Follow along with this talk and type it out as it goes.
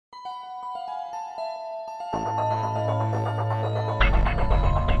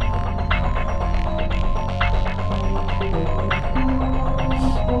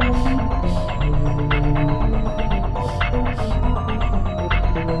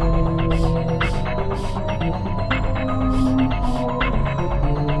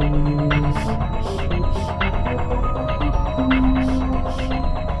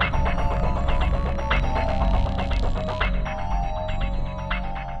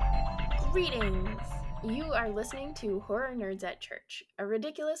Greetings! You are listening to Horror Nerds at Church, a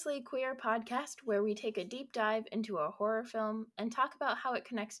ridiculously queer podcast where we take a deep dive into a horror film and talk about how it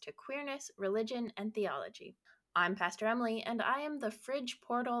connects to queerness, religion, and theology. I'm Pastor Emily, and I am the fridge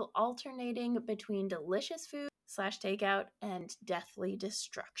portal alternating between delicious food / takeout and deathly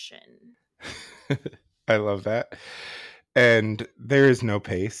destruction. I love that. And there is no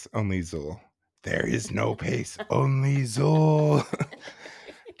pace, only Zool. There is no pace, only Zool.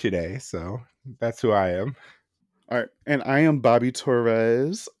 Today, so that's who I am. All right, and I am Bobby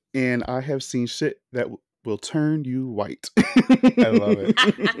Torrez, and I have seen shit that will turn you white. I love it.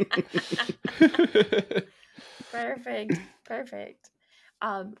 Perfect.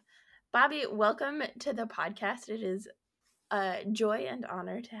 Bobby, welcome to the podcast. It is a joy and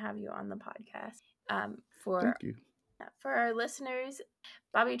honor to have you on the podcast. Thank you. For our listeners,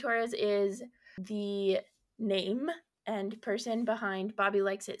 Bobby Torrez is the name and person behind Bobby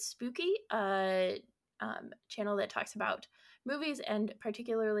Likes It Spooky, a channel that talks about movies and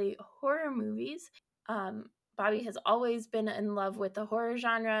particularly horror movies. Bobby has always been in love with the horror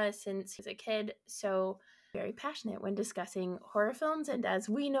genre since he was a kid, so very passionate when discussing horror films. And as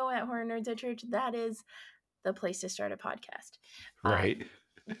we know at Horror Nerds at Church, that is the place to start a podcast. Right.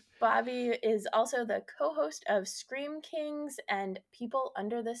 Bobby is also the co-host of Scream Kings and People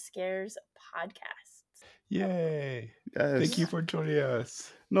Under the Scares podcasts. Yay. Yes. Thank you for joining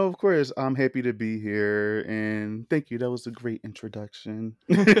us. No, of course. I'm happy to be here, and thank you. That was a great introduction.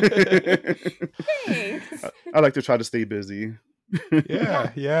 Thanks. I like to try to stay busy.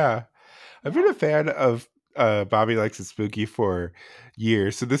 Yeah. I've been a fan of Bobby Likes It Spooky for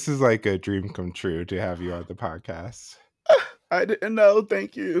years, so this is like a dream come true to have you on the podcast. I didn't know.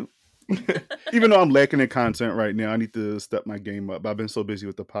 Thank you. Even though I'm lacking in content right now, I need to step my game up. I've been so busy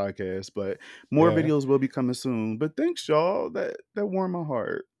with the podcast, but more videos will be coming soon. But thanks, y'all. That warmed my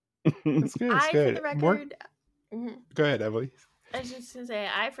heart. That's good. It's good. For the record, Go ahead, Emily. I was just going to say,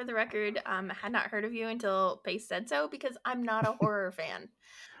 for the record, had not heard of you until Pace said so because I'm not a horror fan.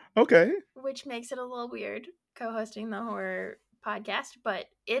 Okay. Which makes it a little weird co-hosting the horror podcast, but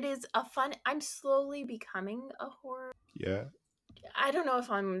it is a fun. I'm slowly becoming a horror. Yeah. I don't know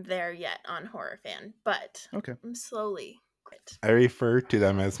if I'm there yet on horror fan, but okay. I'm slowly. I refer to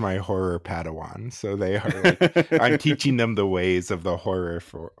them as my horror Padawan, so they are like, I'm teaching them the ways of the horror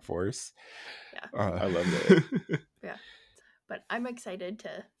force. Yeah. I love that. Yeah. But I'm excited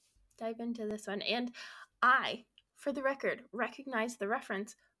to dive into this one. And I, for the record, recognize the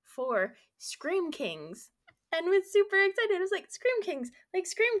reference for Scream Kings and was super excited. I was like, Scream Kings, like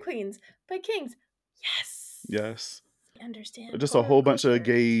Scream Queens, but Kings. Yes. I understand. Just a whole bunch of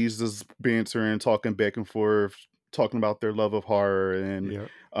gays just bantering, talking back and forth, talking about their love of horror. And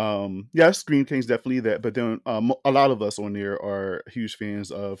Scream Kings definitely that. But then a lot of us on there are huge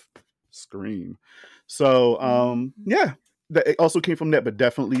fans of Scream. So, it also came from that, but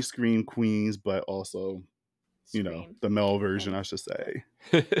definitely Scream Queens, but also, Scream. The male version, I should say.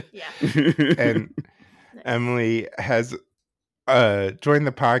 Yeah. And Emily has joined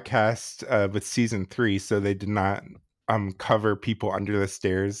the podcast with season 3, so they did not cover People Under the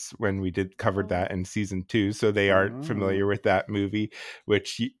Stairs when we covered that in season 2, so they are familiar with that movie,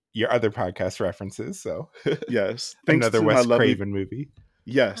 which your other podcast references. So yes, another Wes Craven movie.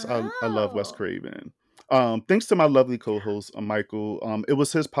 Yes, I love Wes Craven. Thanks to my lovely co-host Michael. It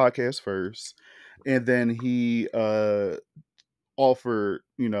was his podcast first, and then he offered,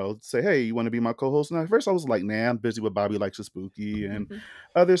 say, hey, you want to be my co-host? And at first I was like, nah, I'm busy with Bobby Likes It Spooky and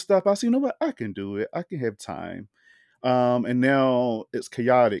other stuff. I said, you know what? I can do it. I can have time. And now it's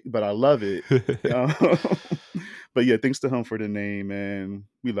chaotic, but I love it. But yeah, thanks to him for the name, and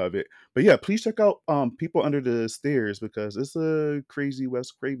we love it. But yeah, please check out People Under the Stairs because it's a crazy Wes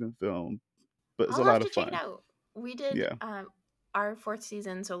Craven film, but it's a lot of fun. Check it out. We did our 4th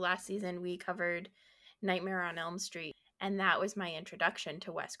season. So last season we covered Nightmare on Elm Street, and that was my introduction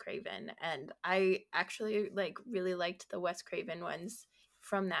to Wes Craven. And I actually really liked the Wes Craven ones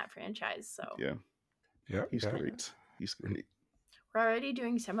from that franchise. So yeah, he's great. He's great. We're already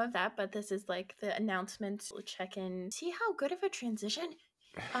doing some of that, but this is like the announcements. We'll check in. See how good of a transition?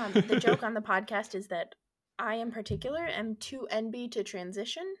 The joke on the podcast is that I in particular am too NB to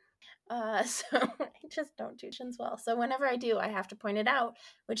transition. So I just don't do transitions well. So whenever I do, I have to point it out,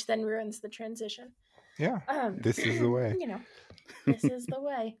 which then ruins the transition. Yeah, this is the way. This is the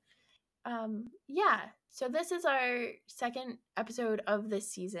way. Yeah. So this is our second episode of this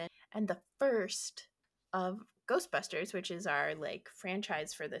season and the first of Ghostbusters, which is our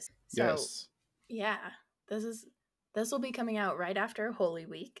franchise for this. So Yes. yeah, this will be coming out right after Holy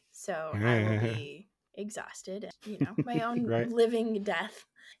Week. So I will be exhausted and, my own Right. living death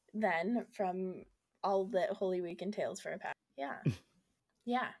then from all that Holy Week entails for a pack. Yeah.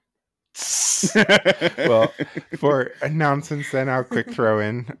 Yeah. Well, for announcements, then I'll quick throw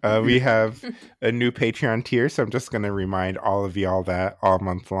in. We have a new Patreon tier, so I'm just going to remind all of y'all that all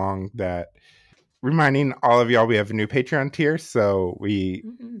month long reminding all of y'all we have a new Patreon tier. So we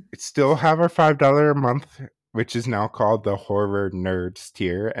still have our $5 a month, which is now called the Horror Nerds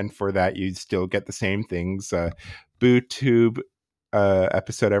tier, and for that you still get the same things: BooTube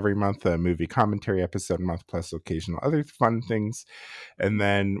episode every month, a movie commentary episode a month, plus occasional other fun things. And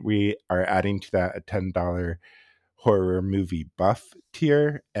then we are adding to that a $10 horror movie buff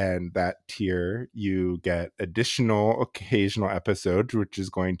tier, and that tier you get additional occasional episodes, which is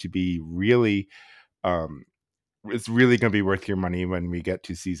going to be really it's really going to be worth your money when we get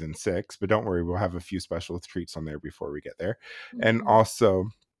to season 6. But don't worry, we'll have a few special treats on there before we get there. And also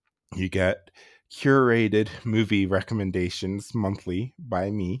you get curated movie recommendations monthly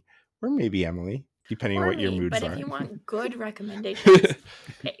by me, or maybe Emily, depending on what your moods but are. If you want good recommendations,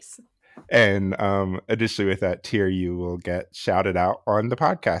 Pace. And additionally, with that tier, you will get shouted out on the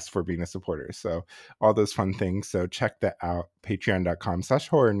podcast for being a supporter. So all those fun things. So check that out.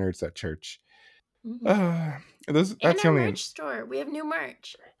 Patreon.com/horror nerds at church. That's and our the merch store. We have new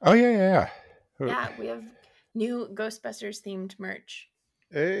merch. Oh yeah. Yeah, we have new Ghostbusters themed merch.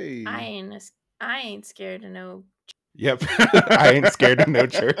 Hey. I ain't scared of no. Yep. I ain't scared of no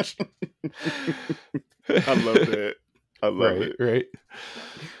church. I love that. I love it. Right.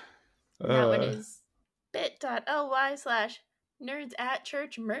 That one is bit.ly/nerds at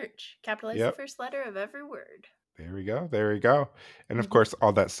church merch. Capitalize the first letter of every word. There we go. And of course,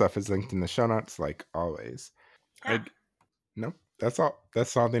 all that stuff is linked in the show notes, like always. Yeah. Nope. That's all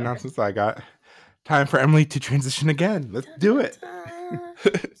the announcements I got. Time for Emily to transition again. Let's do it.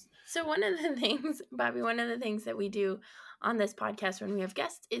 So one of the things, Bobby, that we do on this podcast when we have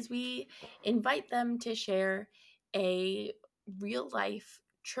guests is we invite them to share a real life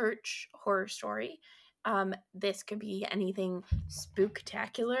church horror story. This could be anything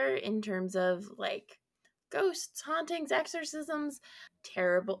spooktacular in terms of ghosts, hauntings, exorcisms,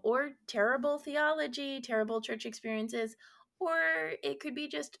 terrible theology, terrible church experiences, or it could be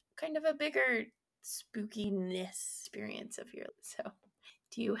just kind of a bigger spookiness experience of your. So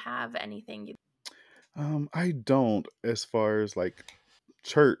do you have anything I don't, as far as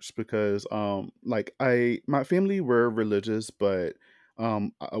church, because my family were religious, but I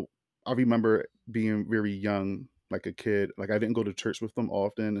remember being very young, like a kid. I didn't go to church with them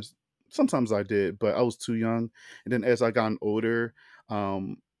often. Sometimes I did, but I was too young. And then as I got older,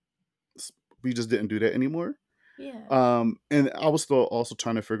 we just didn't do that anymore. Yeah. And I was still also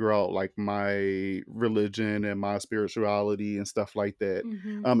trying to figure out my religion and my spirituality and stuff like that.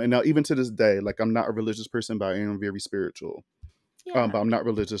 And now even to this day, I'm not a religious person, but I am very spiritual. Yeah. But I'm not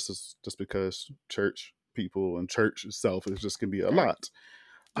religious just because church people and church itself is just can be a lot.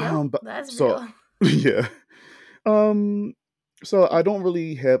 But that's real. Yeah. So I don't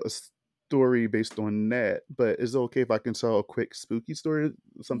really have a story based on that, but is it okay if I can tell a quick spooky story?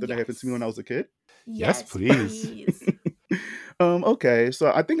 Something that happened to me when I was a kid? Yes, please. Okay, so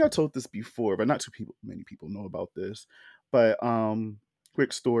I think I told this before, but not many people know about this. But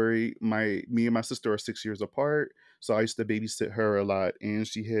quick story, me and my sister are 6 years apart, so I used to babysit her a lot, and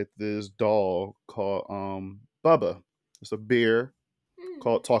she had this doll called Bubba. It's a bear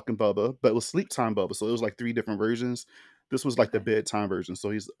called Talking Bubba, but it was Sleep Time Bubba, so it was 3 different versions. This was the bedtime version,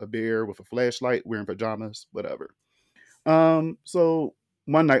 so he's a bear with a flashlight, wearing pajamas, whatever. So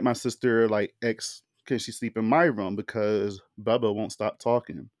one night my sister asked, can she sleep in my room because Bubba won't stop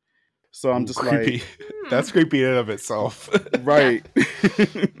talking. So I'm just creepy. That's creepy in and of itself. Right.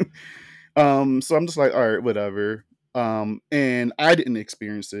 So I'm just all right, whatever. And I didn't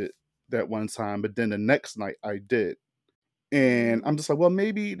experience it that one time, but then the next night I did. And I'm just well,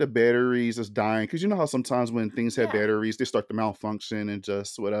 maybe the batteries is dying. Because you know how sometimes when things have batteries, they start to malfunction and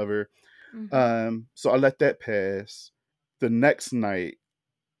just whatever. So I let that pass. The next night,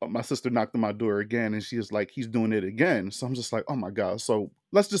 my sister knocked on my door again, and she was like, he's doing it again. So I'm just oh my God. So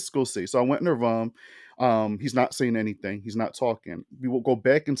let's just go see. So I went in her room. He's not saying anything. He's not talking. We will go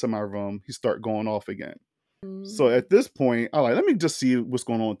back into my room. He start going off again. So at this point, I'm like, let me just see what's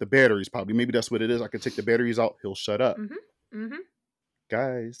going on with the batteries. Probably, maybe that's what it is. I could take the batteries out. He'll shut up.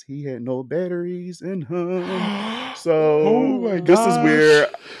 Guys, he had no batteries in him. So this is where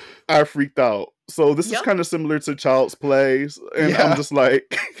I freaked out. So this is kind of similar to Child's Play, and I'm just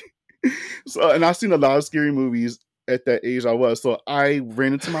like, and I've seen a lot of scary movies at that age I was. So I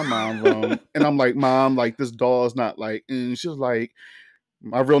ran into my mom's room, and I'm like, Mom, like this doll is not like, and she was like,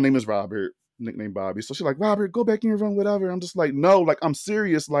 my real name is Robert, nickname Bobby. So she's like, Robert, go back in your room, whatever. I'm just like, no, like I'm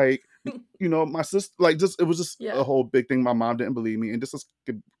serious, like. You know, my sister, like, just it was just a whole big thing. My mom didn't believe me, and this is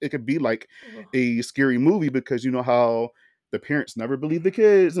it could be like a scary movie because you know how the parents never believe the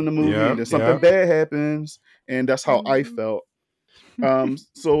kids in the movie, and then something bad happens, and that's how I felt.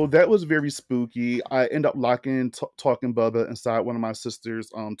 So that was very spooky. I end up locking Talking Bubba inside one of my sister's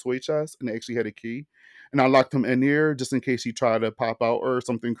toy chests, and they actually had a key, and I locked him in there just in case he tried to pop out or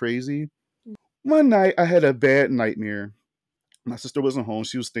something crazy. One night, I had a bad nightmare. My sister wasn't home.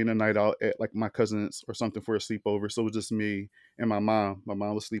 She was staying the night out at like my cousin's or something for a sleepover. So it was just me and my mom. My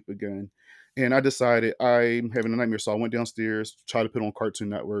mom was asleep again. And I decided I'm having a nightmare. So I went downstairs, tried to put on Cartoon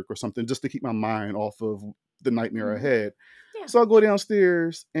Network or something just to keep my mind off of the nightmare I had. So I go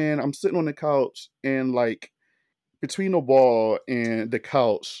downstairs and I'm sitting on the couch, and like between the wall and the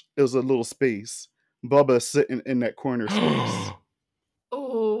couch, there's a little space. Bubba sitting in that corner space.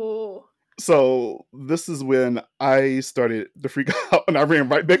 So this is when I started to freak out, and I ran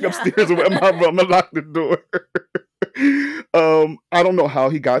right back upstairs and went in my room and locked the door. I don't know how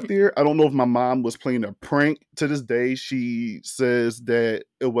he got there. I don't know if my mom was playing a prank. To this day, she says that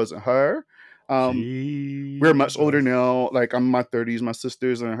it wasn't her. We're much older now. Like I'm in my 30s, my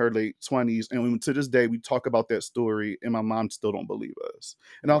sister's in her late 20s, and to this day we talk about that story, and my mom still don't believe us.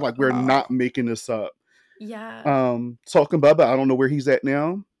 And I was like, we're not making this up. Talking Bubba, I don't know where he's at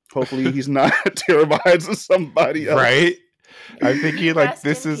now. Hopefully he's not terrorizing somebody else. Right? I'm thinking like Rest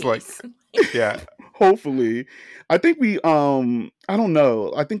this in is like, peace. Hopefully. I think we I don't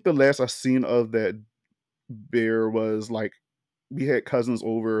know. I think the last I seen of that bear was like we had cousins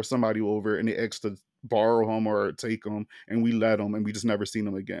over or somebody over, and they asked to borrow him or take him, and we let him, and we just never seen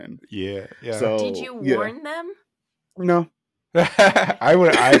him again. Yeah. So did you warn them? No. I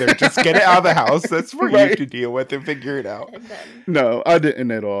would either just get it out of the house. That's for you to deal with and figure it out. No, I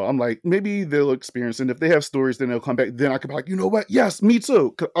didn't at all. I'm like, maybe they'll experience it. And if they have stories, then they'll come back. Then I could be like, you know what? Yes, me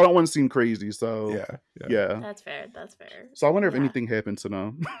too. 'Cause I don't want to seem crazy. So yeah. That's fair. That's fair. So I wonder if anything happened to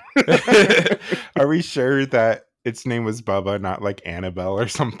them. Are we sure that its name was Bubba, not like Annabelle or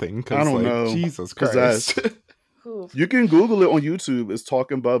something? I don't know. Jesus Christ. You can Google it on YouTube. It's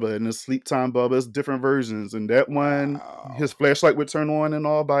Talking Bubba and it's Sleep Time Bubba. It's different versions. And that one, his flashlight would turn on and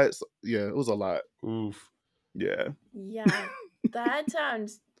all by it. Yeah, it was a lot. Oof. Yeah. Yeah. That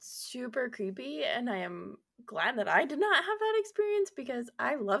sounds super creepy. And I am glad that I did not have that experience because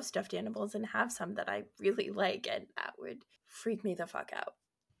I love stuffed animals and have some that I really like. And that would freak me the fuck out.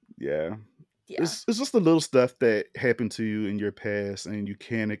 Yeah. It's just the little stuff that happened to you in your past and you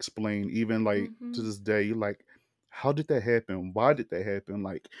can't explain. Even like to this day, you're like, how did that happen? Why did that happen?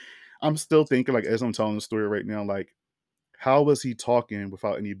 Like, I'm still thinking, like, as I'm telling the story right now, like, how was he talking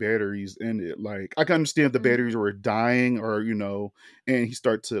without any batteries in it? Like, I can understand if the batteries were dying or, you know, and he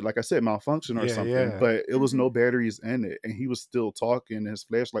started to, like I said, malfunction or something, but it was no batteries in it. And he was still talking and his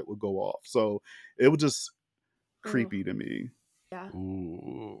flashlight would go off. So it was just creepy to me. Yeah.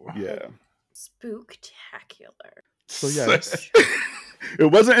 Ooh. Yeah. Spooktacular. So yes. It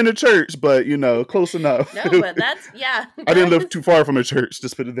wasn't in a church, but you know, close enough. No, but that's I didn't live too far from a church,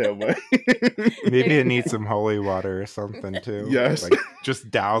 just put it that way. Maybe it needs some holy water or something too. Yes. Like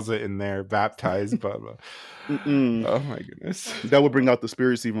just douse it in there, baptize Bubba. Oh my goodness. That would bring out the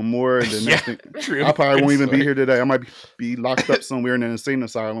spirits even more. And then next thing, I probably won't even be here today. I might be locked up somewhere in an insane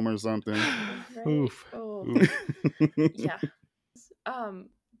asylum or something. Right. Oof. Oh. Yeah.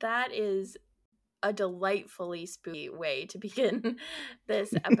 That is a delightfully spooky way to begin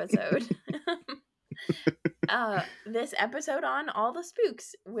this episode. This episode on all the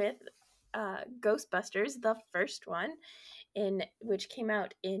spooks with Ghostbusters, the first one, which came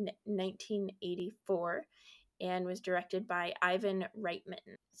out in 1984 and was directed by Ivan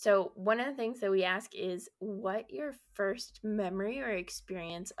Reitman. So one of the things that we ask is what your first memory or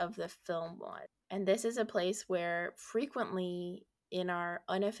experience of the film was. And this is a place where frequently in our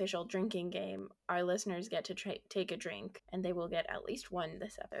unofficial drinking game, our listeners get to take a drink, and they will get at least one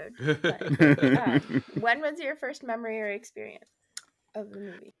this episode. But, when was your first memory or experience of the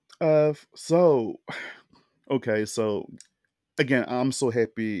movie? So again, I'm so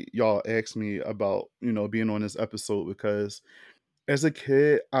happy y'all asked me about, you know, being on this episode because As a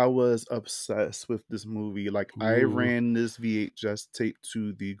kid, I was obsessed with this movie. Like, I Ooh. ran this VHS tape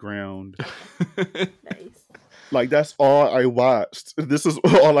to the ground. Nice. Like, that's all I watched. This is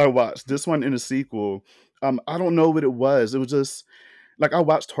all I watched. This one and the sequel. I don't know what it was. It was just like, I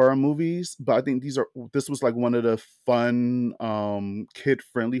watched horror movies, but I think this was like one of the fun, kid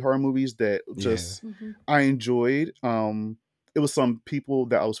friendly horror movies that Yeah. just Mhm. I enjoyed. It was some people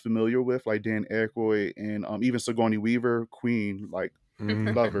that I was familiar with, like Dan Aykroyd and even Sigourney Weaver, Queen, like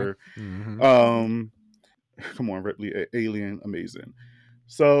love her. Mhm. Um, come on, Ripley, Alien, amazing.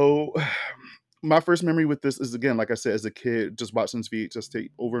 So, my first memory with this is, again, like I said, as a kid, just watching this VHS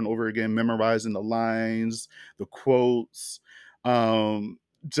tape over and over again, memorizing the lines, the quotes, um,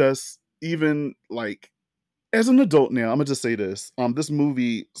 just even like as an adult now. I'm gonna just say this: this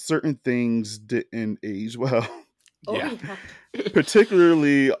movie, certain things didn't age well. Oh Yeah. yeah.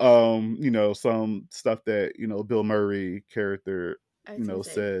 Particularly, some stuff that Bill Murray character I was gonna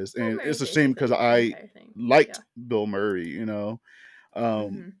say says, Bill and Murray's it's a shame because basically the I entire thing. liked Yeah. Bill Murray, um,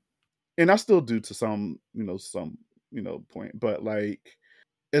 Mm-hmm. and I still do to some point, but like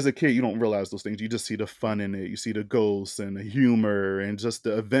as a kid, you don't realize those things. You just see the fun in it. You see the ghosts and the humor and just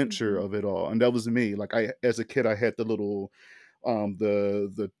the adventure Mm-hmm. of it all. And that was me. Like, as a kid, I had the little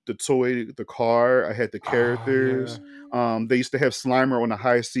the toy, the car. I had the Oh yeah. characters. They used to have Slimer on the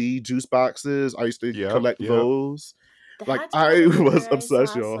high C juice boxes. I used to Yep. collect Yep. those. Like, That's I probably was where I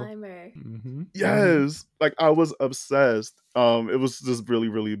obsessed, saw y'all. Slimer. Mhm. Yes, like I was obsessed. It was just really,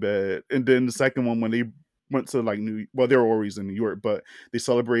 really bad. And then the second one, when they went to like they were always in New York, but they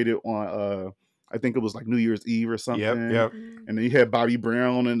celebrated on I think it was like New Year's Eve or Yep. something. Yep. Mm. And then you had Bobby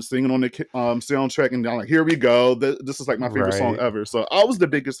Brown and singing on the soundtrack, and I'm like, here we go. This is like my favorite song Right. ever. So I was the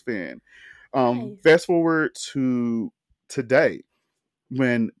biggest fan. Nice. Fast forward to today,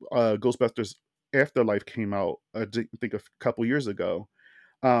 when Ghostbusters Afterlife came out, think a couple years ago.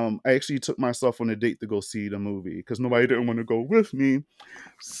 I actually took myself on a date to go see the movie because nobody didn't want to go with me. Rude.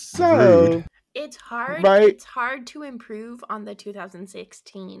 So, It's hard. right, It's hard to improve on the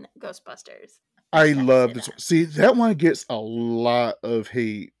 2016 Ghostbusters. I I just have to say love this. that. See, that one gets a lot of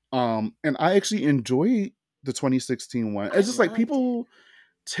hate. And I actually enjoyed the 2016 one. I It's just like loved it people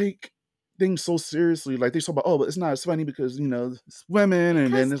take things so seriously. Like, they talk about, oh, but it's not as funny because it's women,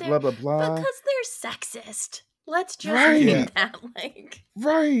 and then because it's blah blah blah. they're sexist. Let's just Right. name that. Like,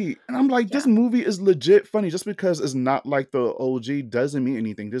 Right. And I'm like, this yeah. movie is legit funny. Just because it's not like the OG doesn't mean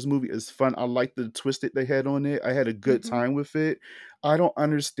anything. This movie is fun. I like the twist that they had on it. I had a good Mm-hmm. time with it. I don't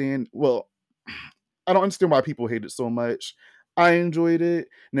understand. Well, I don't understand why people hate it so much. I enjoyed it.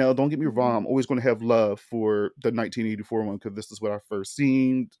 Now, don't get me wrong. I'm always going to have love for the 1984 one because this is what I first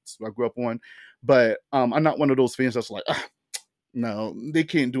seen. It's what I grew up on. But I'm not one of those fans that's like, no, they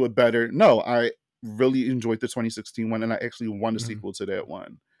can't do it better. No, I really enjoyed the 2016 one, and I actually want a Mhm. sequel to that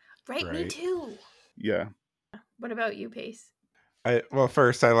one. Right. Me Right. too. Yeah. What about you, Pace? Well,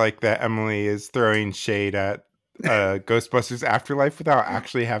 first, I like that Emily is throwing shade at Ghostbusters Afterlife without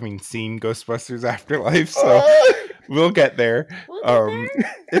actually having seen Ghostbusters Afterlife. So we'll get there. We'll get there.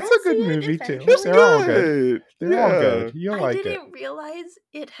 It's We'll a good see it movie too. eventually. It's They're all good. good. They're all good. Yeah. You'll I like it. didn't realize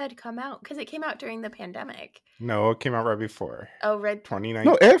it had come out because it came out during the pandemic. No, it came out right before. Oh, Red.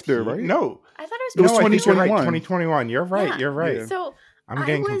 2019. No, after, right? No. I thought it It was was No, I think you're right. 2021. 2021. You're right. Yeah. You're right. Yeah. So I'm I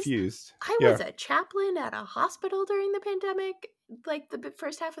getting was confused. I Yeah. was a chaplain at a hospital during the pandemic, like the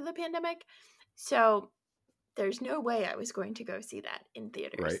first half of the pandemic. So there's no way I was going to go see that in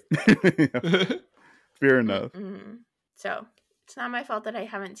theaters. Yeah. Fair enough. Mm-mm. So it's not my fault that I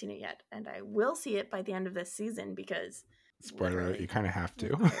haven't seen it yet, and I will see it by the end of this season because Spoiler alert, literally you kind of have to.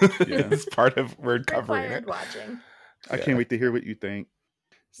 required. Yeah. It's part of we're covering required it. watching. I can't wait to hear what you think.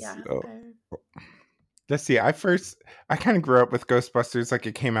 Yeah. So, let's see. I kind of grew up with Ghostbusters. Like,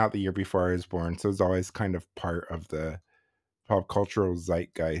 it came out the year before I was born, so it's always kind of part of the pop cultural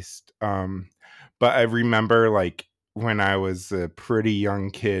zeitgeist. But I remember, like, when I was a pretty young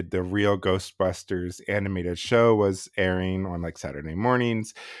kid, the real Ghostbusters animated show was airing on like Saturday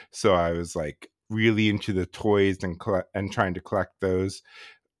mornings. So I was like really into the toys and trying to collect those.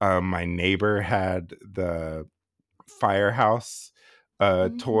 My neighbor had the Firehouse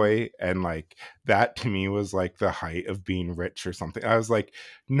toy, and like that to me was like the height of being rich or something. I was like,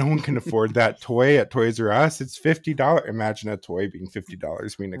 no one can afford that toy at Toys R Us. It's $50. Imagine a toy being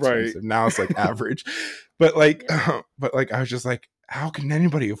 $50 being expensive. Right. Now it's like average. But like Yeah. but like I was just like, how can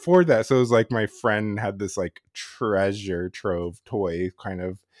anybody afford that? So it was like my friend had this like treasure trove toy kind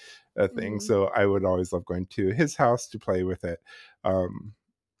of a thing. Mhm. So I would always love going to his house to play with it. And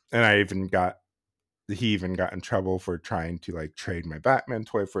he even got in trouble for trying to like trade my Batman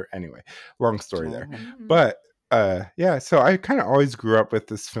toy for, anyway, long story there. Mhm. But Yeah, so I kind of always grew up with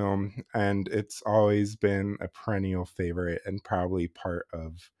this film, and it's always been a perennial favorite and probably part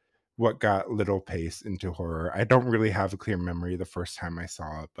of what got Little Pace into horror. I don't really have a clear memory the first time I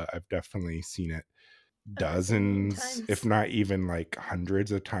saw it, but I've definitely seen it A bazillion dozens, if times. not even like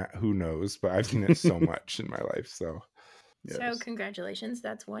hundreds of times. Who knows? But I've seen it so much in my life. So, So Yes. congratulations,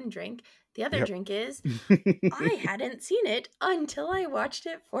 that's one drink. The other yep. drink is I hadn't seen it until I watched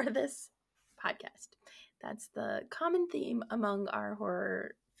it for this podcast. That's the common theme among our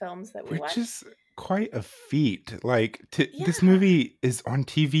horror films that we Which watch. is quite a feat. Like, this Yeah. movie is on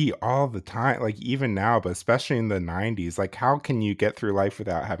TV all the time, like, even now, but especially in the 90s. Like, how can you get through life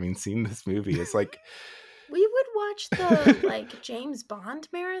without having seen this movie? It's like, We would watch the like James Bond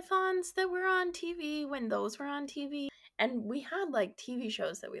marathons that were on TV when those were on TV. And we had like TV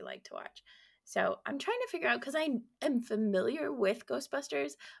shows that we liked to watch. So I'm trying to figure out because I am familiar with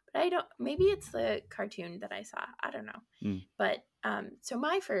Ghostbusters, but I don't, maybe it's the cartoon that I saw. I don't know. Mm. But so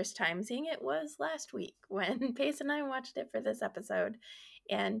my first time seeing it was last week when Pace and I watched it for this episode.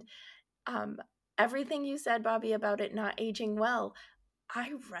 And everything you said, Bobby, about it not aging well,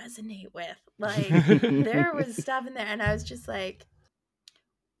 I resonate with. Like, there was stuff in there, and I was just like,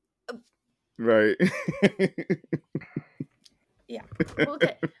 Right. yeah, we'll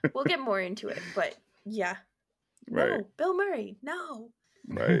get more into it, but yeah, Right. no, Bill Murray, no.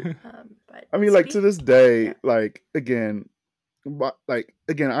 Right. But I mean, like to this day, yeah. like again,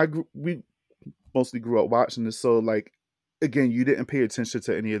 we mostly grew up watching this, so like again, you didn't pay attention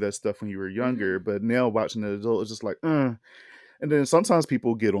to any of that stuff when you were younger, but now watching it as adult, it's just like, And then sometimes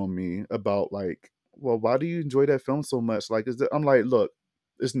people get on me about like, well, why do you enjoy that film so much? Like, I'm like, look,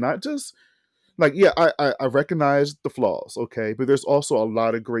 it's not just like, yeah, I recognize the flaws, okay, but there's also a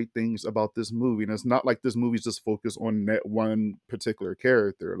lot of great things about this movie, and it's not like this movie's just focused on that one particular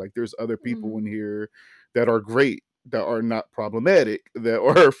character. Like, there's other people in here that are great, that are not problematic, that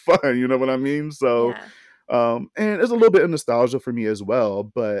are fun. You know what I mean? So, Yeah. And it's a little bit of nostalgia for me as well.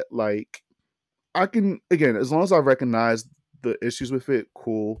 But like, I can again, as long as I recognize the issues with it,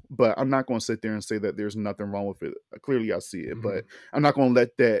 cool. But I'm not going to sit there and say that there's nothing wrong with it. Clearly, I see it, but I'm not going to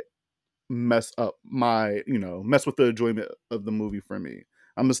let that mess up mess with the enjoyment of the movie for me.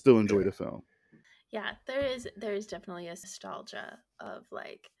 I'm gonna still enjoy the film. Yeah, there is definitely a nostalgia of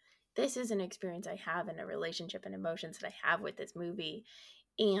like, this is an experience I have in a relationship and emotions that I have with this movie,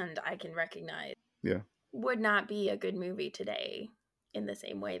 and I can recognize would not be a good movie today in the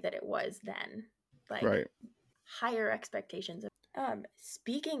same way that it was then. Like, Right. higher expectations.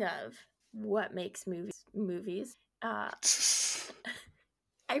 Speaking of what makes movies, I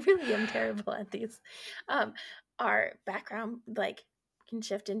really am terrible at these. Our background, like, can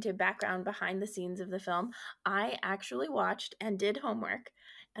shift into background behind the scenes of the film. I actually watched and did homework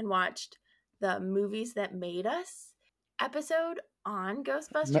and watched the Movies That Made Us episode on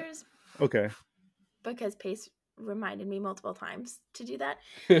Ghostbusters. Okay. Because Pace reminded me multiple times to do that.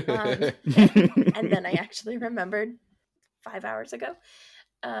 And then I actually remembered 5 hours ago.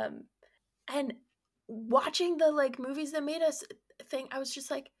 And watching the like Movies That Made Us thing, I was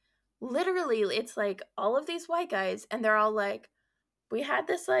just like, literally, it's like all of these white guys, and they're all like, we had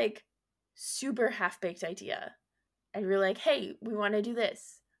this like super half-baked idea, and we were like, hey, we want to do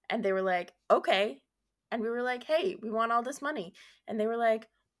this, and they were like, okay, and we were like, hey, we want all this money, and they were like,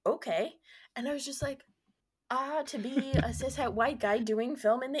 okay, and I was just like, to be a cishet white guy doing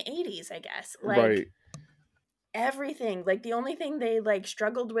film in the 80s, I guess. Like, right. everything, like the only thing they like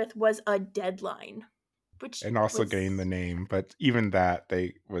struggled with was a deadline, which and also was getting the name, but even that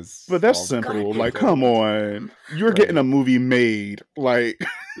But that's all simple. gotten Like, it come right. on, you're getting a movie made. Like,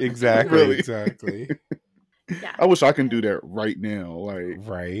 exactly, really? exactly. Yeah, I wish I can do that right now. Like,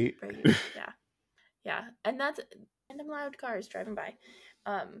 right. Yeah, and that's random loud cars driving by.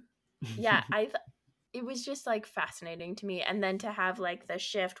 Yeah, it was just like fascinating to me, and then to have like the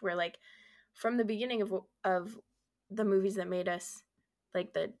shift where like from the beginning of the Movies That Made Us,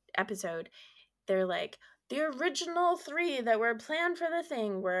 like the episode, they're like, the original 3 that were planned for the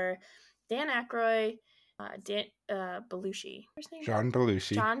thing were Dan Aykroyd, Belushi, what's his name? John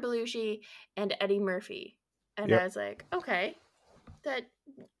Belushi, and Eddie Murphy. And I was like, okay,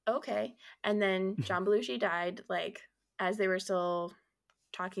 and then John Belushi died like as they were still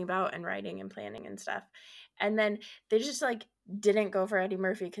talking about and writing and planning and stuff, and then they just like didn't go for Eddie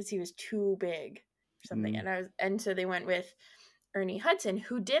Murphy because he was too big or something. And so they went with Ernie Hudson,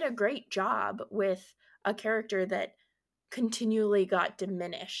 who did a great job with a character that continually got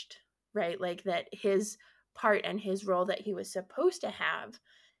diminished, right? Like, that his part and his role that he was supposed to have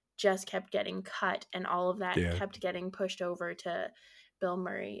just kept getting cut, and all of that kept getting pushed over to Bill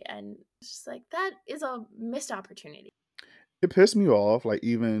Murray, and it's just like that is a missed opportunity. It pissed me off, like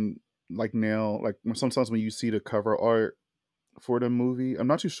even like now, like sometimes when you see the cover art for the movie, I'm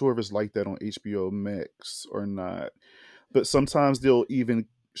not too sure if it's like that on HBO Max or not, but sometimes they'll even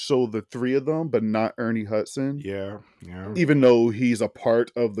show the three of them, but not Ernie Hudson, Yeah. even though he's a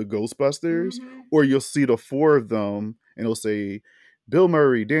part of the Ghostbusters. Or you'll see the four of them, and it'll say Bill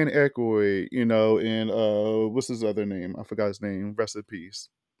Murray, Dan Aykroyd, and what's his other name? I forgot his name. Rest in peace.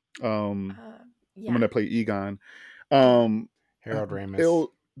 The Yeah. one that played Egon. Harold Ramis.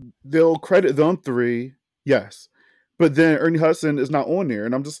 They'll credit them three, yes. But then Ernie Hudson is not on there,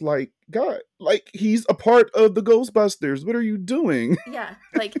 and I'm just like, God, like he's a part of the Ghostbusters. What are you doing? Yeah,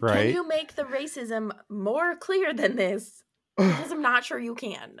 like can Right. you make the racism more clear than this? Because I'm not sure you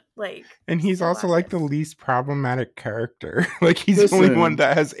can. Like, And he's so also like the obvious. least problematic character. Like he's the only one Listen.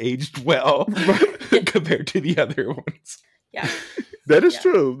 that has aged well Right. compared to the other ones. Yeah, That is Yeah.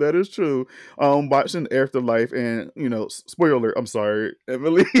 true. That is true. Watching Afterlife, and spoiler alert. I'm sorry,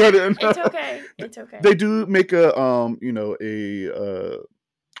 Emily. I didn't know. it's okay. It's okay. They do make a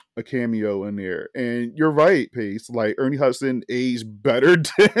a cameo in there, and you're right, Pace. Like Ernie Hudson aged better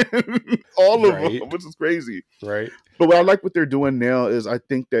than all of Right. them, which is crazy. Right. But what I like what they're doing now is I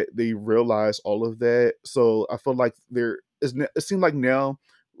think that they realize all of that. So I feel like it seems like now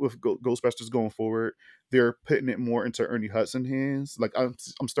with Ghostbusters going forward, they're putting it more into Ernie Hudson hands. Like I'm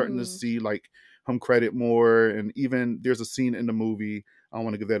starting to see like him credit more, and even there's a scene in the movie. I don't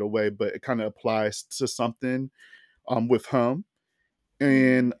want to give that away, but it kind of applies to something with him.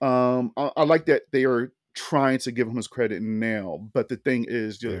 And I like that they are trying to give him his credit now. But the thing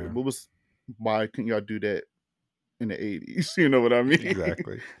is, why couldn't y'all do that in the 80s? You know what I mean?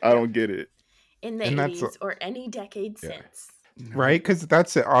 Exactly. I don't get it. In the And that's 80s or any decade since. Right, because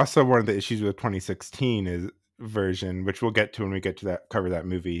that's also one of the issues with 2016 is version, which we'll get to when we get to cover that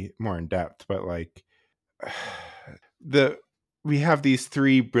movie more in depth. But like we have these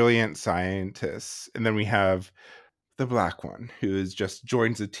three brilliant scientists, and then we have the black one who just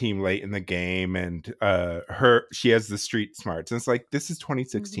joins the team late in the game, and she has the street smarts. And it's like, this is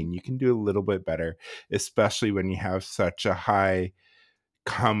 2016. You can do a little bit better, especially when you have such a high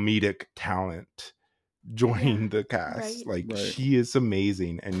comedic talent joining the cast. Like she is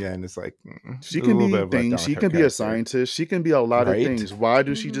amazing, and then it's like she can be things. She can be a scientist. She can be a lot of things. Why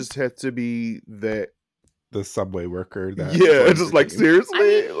does she just have to be that? The subway worker that it's just like seriously.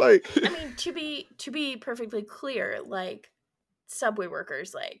 I mean, to be perfectly clear, like subway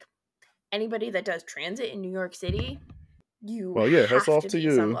workers, like anybody that does transit in New York City, you that's off to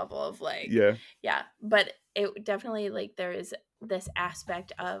you. Some level of like yeah. But it definitely, like, there is this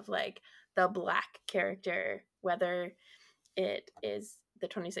aspect of like the black character, whether it is the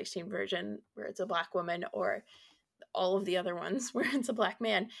 2016 version where it's a black woman or all of the other ones where it's a black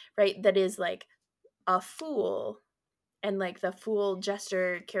man, right? That is like a fool, and like the fool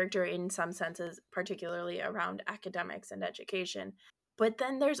jester character in some senses, particularly around academics and education. But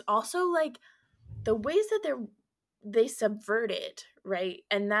then there's also like the ways that they subvert it, right?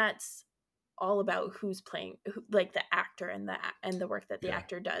 And that's all about who's playing, like the actor and the work that the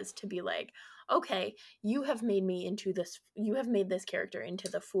actor does to be like, okay, you have made this character into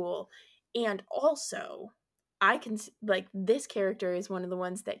the fool, and also I can, like, this character is one of the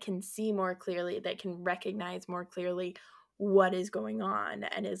ones that can see more clearly, that can recognize more clearly what is going on,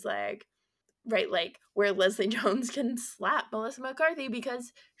 and is like, right, like where Leslie Jones can slap Melissa McCarthy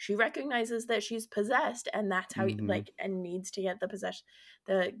because she recognizes that she's possessed, and that's how like, and needs to get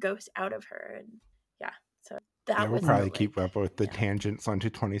the ghost out of her. And so that we'll probably keep up with the tangents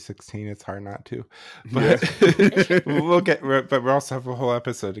onto 2016. It's hard not to, but but we also have a whole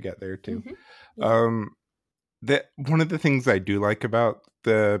episode to get there too. One of the things I do like about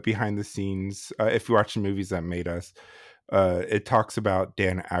the behind the scenes, if you watch the movies that made us, it talks about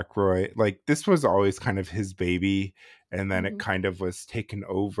Dan Aykroyd. Like, this was always kind of his baby, and then it kind of was taken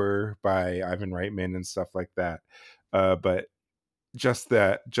over by Ivan Reitman and stuff like that. But just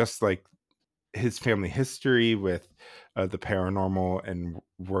like his family history with the paranormal and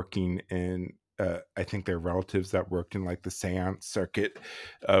working in I think they're relatives that worked in like the seance circuit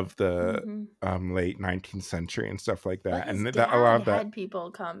of the late 19th century and stuff like that. But his and dad a lot of that had people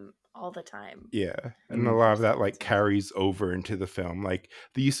come all the time. And a lot of that like carries over into the film, like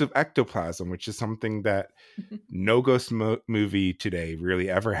the use of ectoplasm, which is something that no ghost movie today really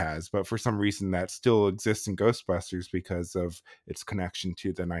ever has, but for some reason that still exists in Ghostbusters because of its connection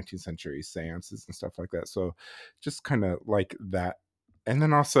to the 19th century seances and stuff like that. So just kind of like that And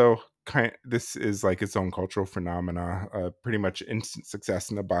then also, this is like its own cultural phenomena, pretty much instant success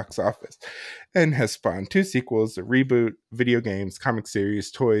in the box office, and has spawned 2 sequels, a reboot, video games, comic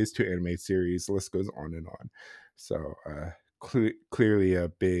series, toys, 2 anime series. The list goes on and on. So clearly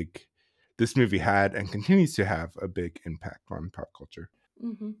this movie had and continues to have a big impact on pop culture.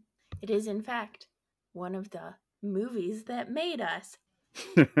 Mm-hmm. It is, in fact, one of the movies that made us.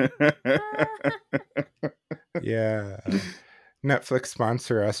 Yeah. Netflix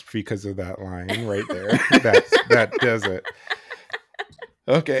sponsor us because of that line right there. that does it.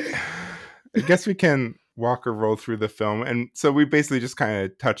 Okay. I guess we can walk or roll through the film. And so we basically just kind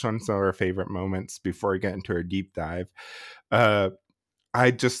of touch on some of our favorite moments before we get into our deep dive.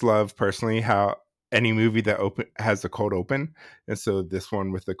 I just love personally how any movie that has a cold open. And so this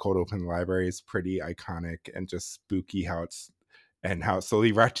one with the cold open library is pretty iconic and just spooky how it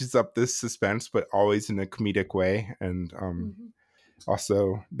slowly ratchets up this suspense, but always in a comedic way. And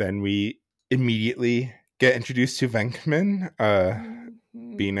also then we immediately get introduced to Venkman,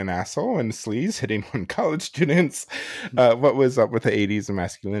 being an asshole and sleaze, hitting on college students. What was up with the 80s and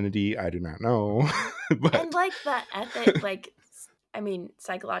masculinity? I do not know. But... And like the ethic,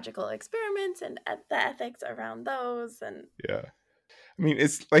 psychological experiments and the ethics around those. And yeah. I mean,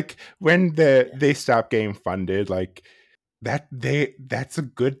 it's like when they stop getting funded, like that's a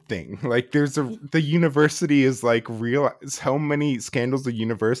good thing. Like the university is like, realize how many scandals the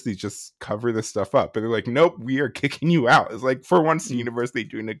universities just cover this stuff up, and they're like, nope, we are kicking you out. It's like, for once the university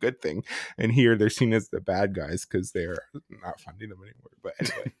doing a good thing, and here they're seen as the bad guys because they're not funding them anymore. But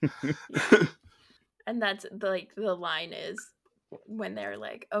anyway. And that's the line is when they're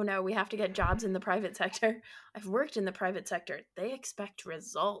like, oh no, we have to get jobs in the private sector. I've worked in the private sector. They expect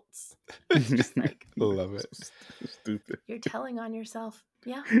results. It's just like, I love it. Stupid. You're telling on yourself.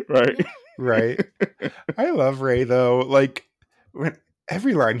 Yeah. Right. Yeah. Right. I love Ray though. Like, when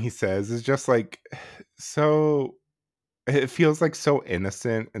every line he says is just like, so it feels like so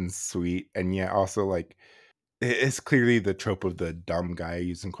innocent and sweet, and yet also like it's clearly the trope of the dumb guy,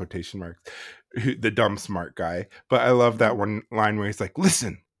 using quotation marks, the dumb smart guy. But I love that one line where he's like,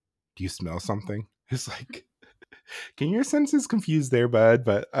 listen, do you smell something? It's like, can your senses confused there, bud?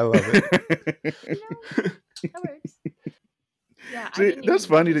 But I love it. That works. Yeah, See, that's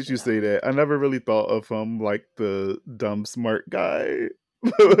funny that you say that. I never really thought of him like the dumb smart guy.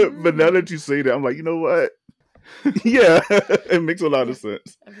 But now that you say that, I'm like, you know what? Yeah, it makes a lot of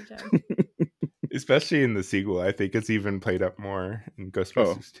sense. Every time. Especially in the sequel, I think it's even played up more in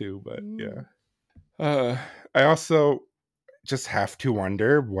Ghostbusters 2. But yeah, I also just have to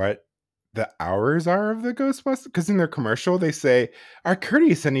wonder what the hours are of the Ghostbusters, because in their commercial they say our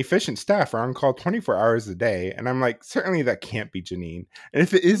courteous and efficient staff are on call 24 hours a day, and I'm like, certainly that can't be Janine. And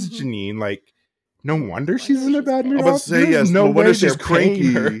if it is Janine, like, no wonder she's in a bad mood. I was about to say, yes, no wonder she's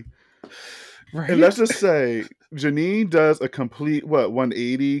cranky. Her. Right. And let's just say Janine does a complete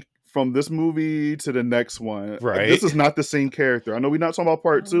 180 from this movie to the next one. Right. This is not the same character. I know we're not talking about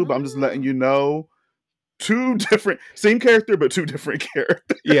part 2, but I'm just letting you know. 2 different, same character, but 2 different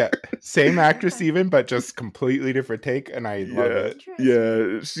characters. Yeah, same actress even, but just completely different take, and I love it.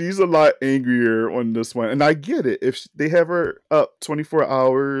 Yeah, she's a lot angrier on this one, and I get it. If they have her up 24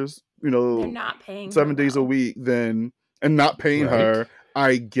 hours, they're not paying 7 days a week, then and not paying her,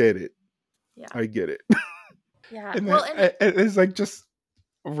 I get it. Yeah, I get it. Yeah, and it's like just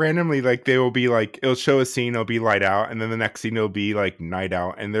randomly, like they will be like, it'll show a scene, it'll be light out, and then the next scene it'll be like night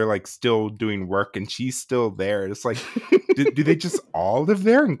out, and they're like still doing work, and she's still there. It's like, do they just all live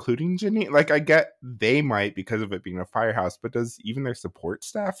there, including Janine? Like, I get they might because of it being a firehouse, but does even their support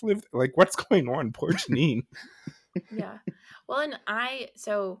staff live? Like, what's going on? Poor Janine. Yeah. Well, and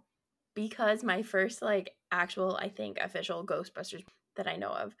because my first actual, I think, official Ghostbusters that I know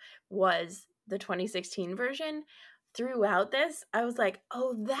of was the 2016 version. Throughout this, I was like,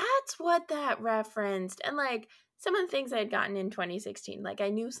 oh, that's what that referenced. And some of the things I had gotten in 2016, I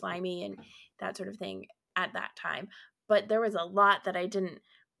knew Slimy and that sort of thing at that time, but there was a lot that I didn't.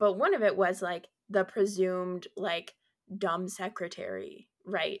 But one of it was the presumed dumb secretary,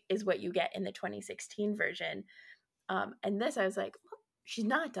 right, is what you get in the 2016 version. And this, I was like, well, she's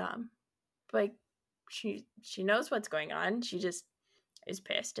not dumb. She knows what's going on. She just is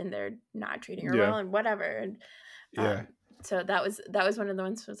pissed and they're not treating her well and whatever. And so that was one of the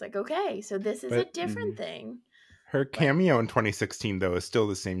ones I was like, okay, so this is a different thing. Her cameo in 2016 though is still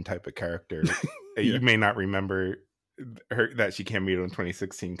the same type of character. You may not remember her that she cameoed in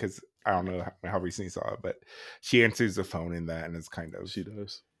 2016 because I don't know how recently you saw it, but she answers the phone in that, and it's kind of she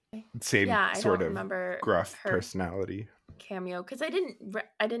does same sort of gruff personality cameo because I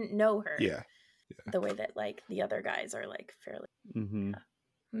didn't know her. Yeah. the way that like the other guys are like fairly.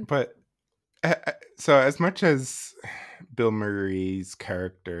 Mm-hmm. But so as much as Bill Murray's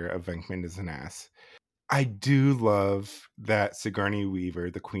character of Venkman is an ass, I do love that Sigourney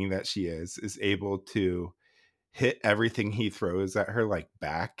Weaver, the queen that she is able to hit everything he throws at her like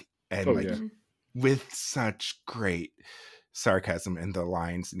back, and Oh, like yeah. with such great sarcasm in the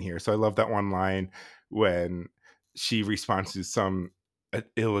lines in here. So I love that one line when she responds to some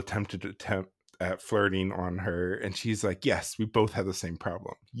attempt at flirting on her, and she's like, yes, we both have the same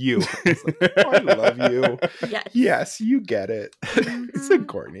problem, you. It's like, oh, I love you. Yes, you get it.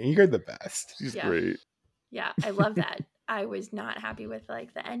 Sigourney, you're the best. She's great. Yeah, I love that. I was not happy with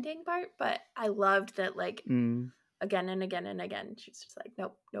like the ending part, but I loved that like again and again and again she's just like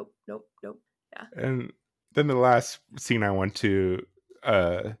nope. Yeah. And then the last scene I want to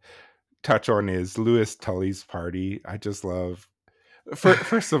touch on is Louis Tully's party. I just love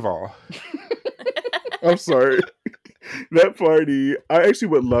first of all, I'm sorry. That party, I actually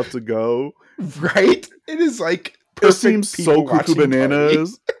would love to go. Right? It is like it seems so cuckoo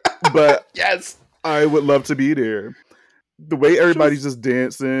bananas, but yes, I would love to be there. The way everybody's just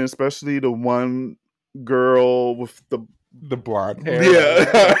dancing, especially the one girl with the blonde hair.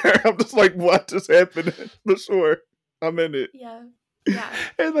 Yeah. I'm just like, what just happened? For sure. I'm in it. Yeah.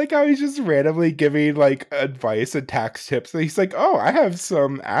 And like how he's just randomly giving like advice and tax tips. And he's like, oh, I have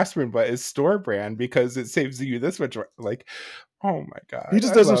some aspirin, but it's store brand because it saves you this much. Like, oh my God. He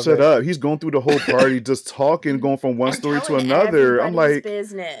just doesn't shut up. He's going through the whole party, just talking, going from one story to another. I'm like,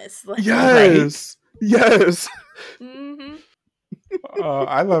 business. Yes. Right? Yes.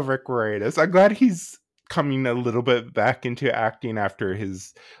 I love Rick Moranis. I'm glad he's coming a little bit back into acting after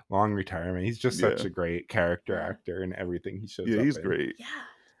his long retirement. He's just such a great character actor and everything he shows up he's in. great. Yeah.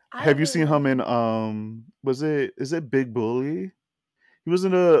 Have you seen him in is it Big Bully? He was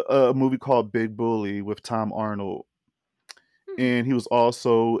in a movie called Big Bully with Tom Arnold. And he was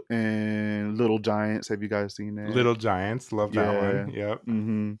also in Little Giants. Have you guys seen that? Little Giants, love that one. Yep.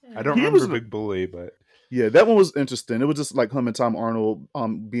 Mm-hmm. I don't remember Big Bully, but yeah, that one was interesting. It was just like him and Tom Arnold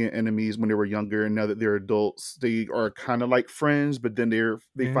being enemies when they were younger, and now that they're adults, they are kind of like friends, but then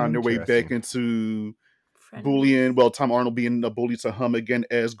they find their way back into bullying. Well, Tom Arnold being a bully to him again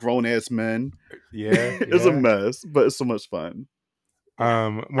as grown ass men. Yeah, it's a mess, but it's so much fun.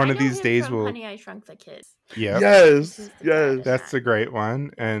 One of these days we'll Honey, I Shrunk the Kids. Yeah. Yes. That's a great one.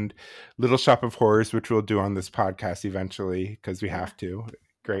 And Little Shop of Horrors, which we'll do on this podcast eventually because we have to.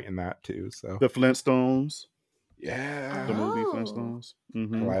 Great in that too. So the Flintstones. Yeah. The movie Flintstones.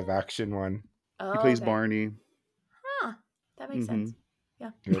 The live action one. He plays Barney. Huh. That makes sense.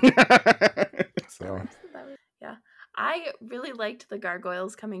 Yeah. So yeah. I really liked the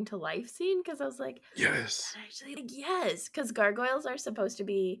gargoyles coming to life scene because I was like, yes. Actually, like, yes, because gargoyles are supposed to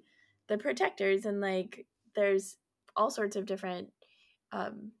be the protectors, and like there's all sorts of different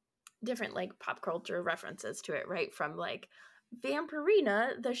like pop culture references to it, right? From like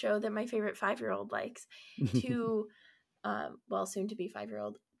Vampirina, the show that my favorite 5-year-old likes, to soon to be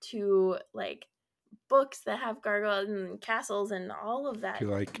 5-year-old, to like books that have gargoyles and castles and all of that.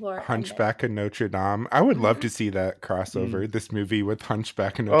 Like Hunchback of Notre Dame. I would love to see that crossover, this movie with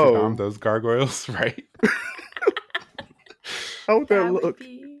Hunchback of Notre Dame, those gargoyles, right? How would that look?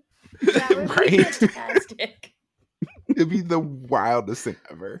 That would be fantastic. It'd be the wildest thing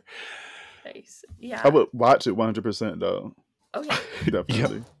ever. Nice. Yeah. I would watch it 100% though. Okay.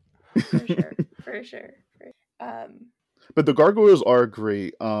 Definitely. For sure. But the gargoyles are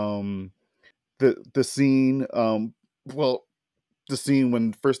great. The scene, the scene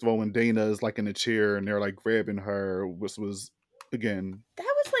when, first of all, when Dana is like in a chair and they're like grabbing her, which was, again, that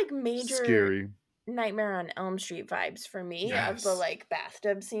was like major scary Nightmare on Elm Street vibes for me, of the like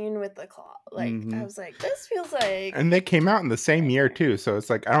bathtub scene with the claw. Like I was like, this feels like, and they came out in the same year too, so it's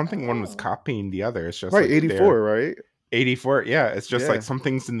like I don't think one was copying the other. It's just right, like 84, right? 84, yeah. It's just like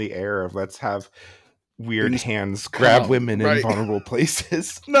something's in the air of let's have weird hands grab women in vulnerable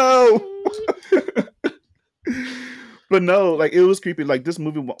places. No. But no, like it was creepy. Like this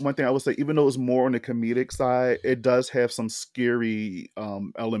movie, one thing I would say, even though it's more on the comedic side, it does have some scary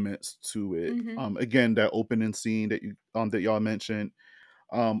elements to it. Again, that opening scene that you that y'all mentioned.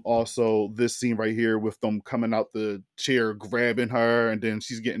 Also, this scene right here with them coming out the chair, grabbing her, and then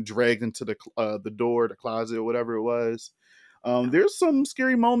she's getting dragged into the door, the closet, or whatever it was. There's some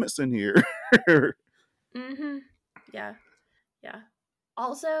scary moments in here. Yeah.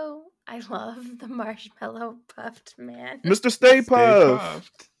 Also, I love the marshmallow puffed man. Mr. Stay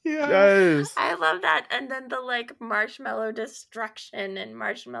Puft. Yeah. Yes. I love that. And then the like marshmallow destruction and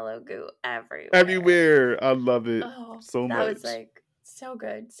marshmallow goo everywhere. Everywhere. I love it so much. That was like So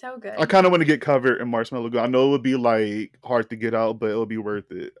good. So good. I kind of want to get covered in Marshmallow Goo. I know it would be like hard to get out, but it would be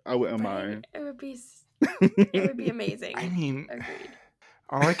worth it. I wouldn't mind. It would be amazing. I mean, agreed.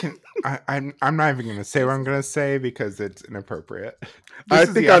 all I can, I'm not even going to say what I'm going to say because it's inappropriate. I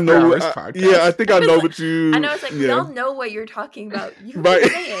think I know. Yeah, I think I know what you. I know it's like we all know what you're talking about. You Right.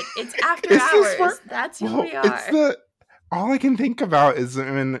 can say it. It's after hours. That's who we are. All I can think about is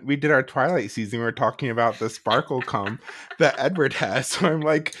when we did our Twilight season, we were talking about the sparkle cum that Edward has. So I'm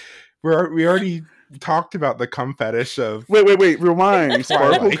like, we already talked about the cum fetish of. Wait, rewind.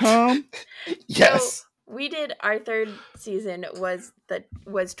 Sparkle cum? Yes. So we did our third season was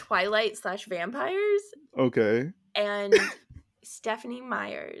Twilight / vampires. Okay. And Stephanie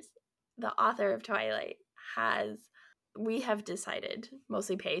Myers, the author of Twilight, we have decided,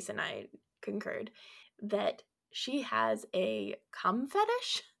 mostly Pace and I concurred, that she has a cum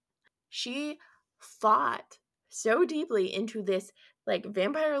fetish. She thought so deeply into this like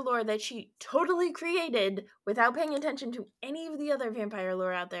vampire lore that she totally created without paying attention to any of the other vampire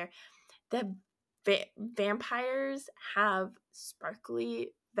lore out there, that vampires have sparkly,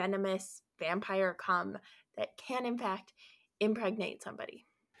 venomous vampire cum that can in fact impregnate somebody.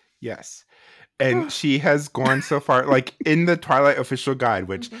 Yes. And she has gone so far, like in the Twilight official guide,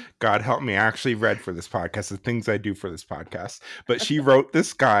 which God help me, I actually read for this podcast, the things I do for this podcast. But she wrote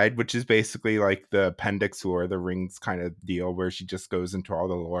this guide, which is basically like the appendix lore, the rings kind of deal, where she just goes into all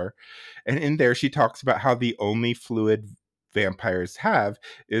the lore. And in there, she talks about how the only fluid vampires have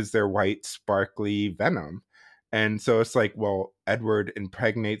is their white, sparkly venom. And so it's like, well, Edward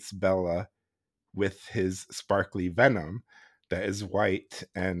impregnates Bella with his sparkly venom that is white,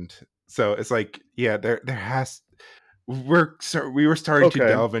 and so it's like, yeah, we were starting to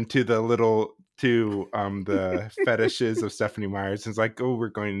delve into the fetishes of Stephanie Myers. And it's like, oh, we're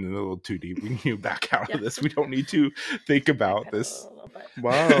going a little too deep. We need to back out of this. We don't need to think about this.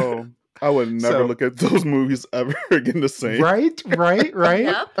 Wow. I would never look at those movies ever again the same. Right.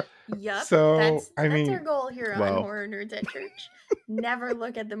 Yep. So that's mean, our goal here on Horror Nerds at Church. Never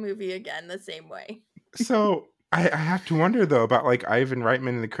look at the movie again the same way. So I have to wonder though about like Ivan Reitman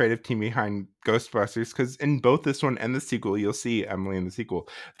and the creative team behind Ghostbusters, because in both this one and the sequel, you'll see Emily in the sequel,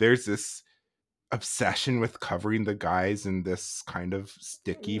 there's this obsession with covering the guys in this kind of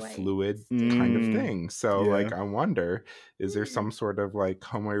sticky fluid kind of thing. So like, I wonder, is there some sort of like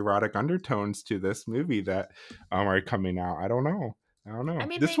homoerotic undertones to this movie that are coming out? I don't know. I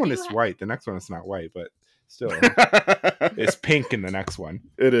mean, this one is white. The next one is not white, but still, it's pink in the next one.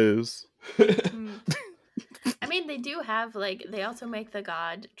 It is. I mean, they do have like, they also make the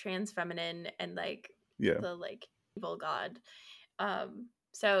god trans feminine and like the like evil god.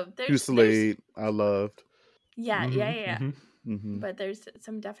 So there's Slade, I loved. Yeah. But there's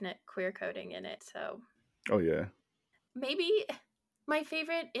some definite queer coding in it. So. Oh yeah. Maybe my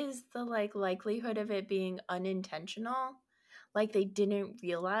favorite is the like likelihood of it being unintentional. Like they didn't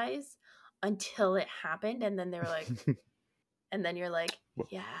realize until it happened, and then they were like, and then you're like,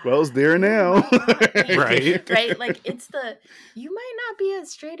 yeah. Well, it's there now. Right. Right. Like it's you might not be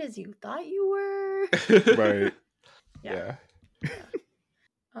as straight as you thought you were. Right. Yeah.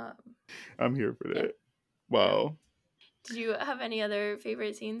 I'm here for that. Wow. Did you have any other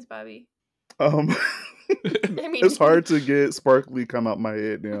favorite scenes, Bobby? I mean, it's hard to get sparkly come out my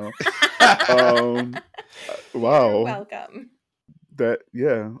head now. Wow. You're welcome.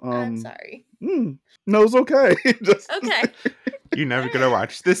 I'm sorry. No, it's okay. Okay. You're never gonna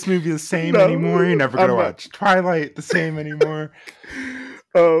watch this movie the same anymore. You're never gonna watch Twilight the same anymore.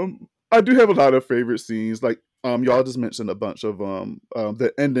 I do have a lot of favorite scenes. Like y'all just mentioned a bunch of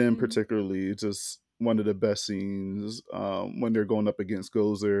the ending particularly, just one of the best scenes when they're going up against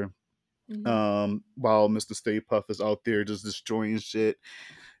Gozer. While Mr. Stay Puft is out there just destroying shit.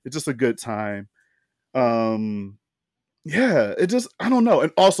 It's just a good time. Yeah, it just, I don't know.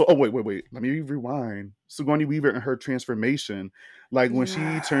 And also, wait. Let me rewind. Sigourney Weaver and her transformation. Like when she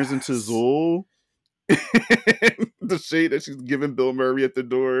turns into Zool, the shade that she's giving Bill Murray at the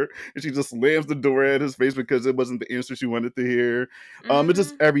door, and she just slams the door at his face because it wasn't the answer she wanted to hear. It's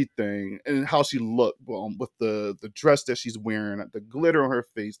just everything, and how she looked with the dress that she's wearing, the glitter on her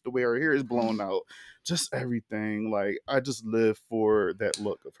face, the way her hair is blown out, just everything. Like I just live for that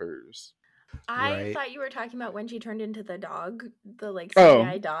look of hers. I thought you were talking about when she turned into the dog, the like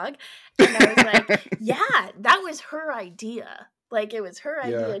CGI dog, and I was like, yeah, that was her idea. Like it was her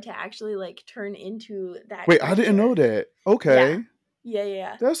idea to actually like turn into that. Wait, creature. I didn't know that. Okay.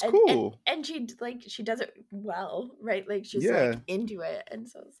 Yeah. That's cool. And she like she does it well, right? Like she's like into it, and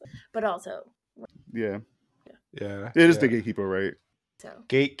so. But also. Yeah. It is the gatekeeper, right? So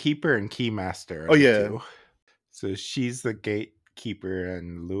gatekeeper and keymaster. Oh yeah. So she's the gatekeeper Keeper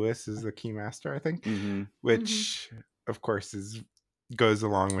and Lewis is the Keymaster, I think, Mm-hmm. which of course goes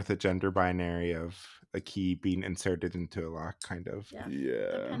along with the gender binary of a key being inserted into a lock, kind of.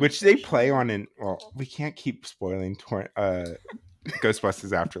 Yeah. Which they play on in, well, we can't keep spoiling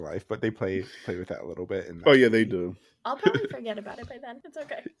Ghostbusters Afterlife, but they play with that a little bit in that Oh yeah, they movie. do. I'll probably forget about it by then. It's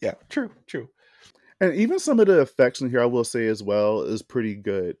okay. Yeah, true. And even some of the effects in here, I will say as well, is pretty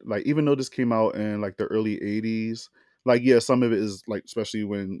good. Like, even though this came out in like the early 80s, like, yeah, some of it is like, especially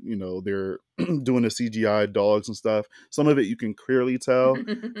when, you know, they're doing the CGI dogs and stuff, some of it you can clearly tell.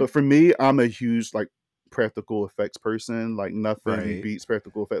 But for me, I'm a huge like practical effects person. Like, nothing Right. beats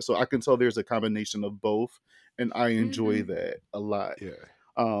practical effects. So I can tell there's a combination of both, and I enjoy that a lot. Yeah.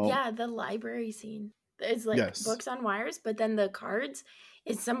 Yeah, the library scene. It's like Yes. books on wires, but then the cards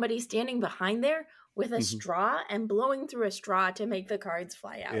is somebody standing behind there with a straw and blowing through a straw to make the cards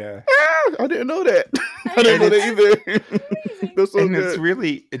fly out. Yeah. I didn't know that. I know, didn't know that that's either. amazing. That's so And good. it's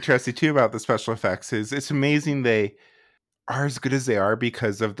really interesting too about the special effects is it's amazing they are as good as they are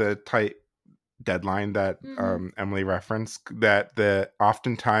because of the tight deadline that Emily referenced, that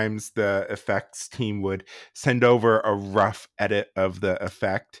oftentimes the effects team would send over a rough edit of the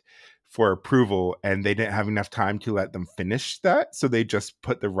effect for approval, and they didn't have enough time to let them finish that, so they just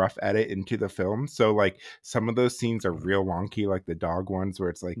put the rough edit into the film. So like some of those scenes are real wonky, like the dog ones where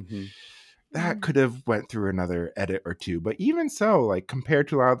it's like that could have went through another edit or two, but even so, like compared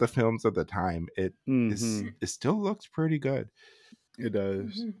to a lot of the films of the time, it still looks pretty good. It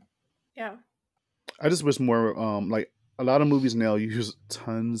does. Yeah. I just wish more like a lot of movies now use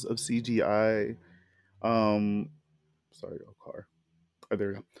tons of CGI. Sorry, car. Oh, there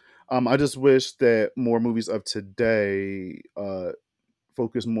we go. I just wish that more movies of today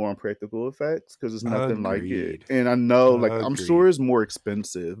focus more on practical effects, because it's nothing like it. Agreed. And I know, like, I'm sure Agreed. it's more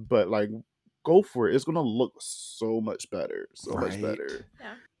expensive, but like, go for it. It's gonna look so much better. So much Right. better.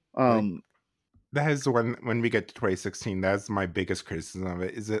 Yeah. That is the one, when we get to 2016, that's my biggest criticism of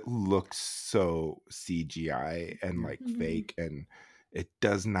it, is it looks so CGI and like fake, and it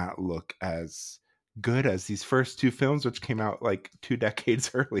does not look as good as these first two films, which came out like 2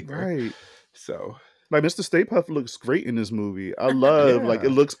 decades earlier. Right. So like, Mr. Stay Puft looks great in this movie. I love like, it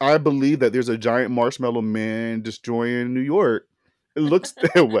Yeah. looks, I believe that there's a giant marshmallow man destroying New York. It looks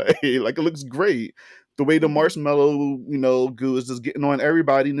that way. Like, it looks great. The way the marshmallow, you know, goo is just getting on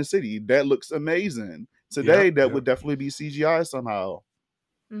everybody in the city. That looks amazing. Today, that would definitely be CGI somehow.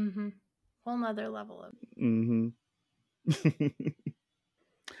 Whole nother level of.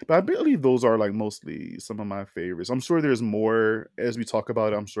 But I believe those are like mostly some of my favorites. I'm sure there's more as we talk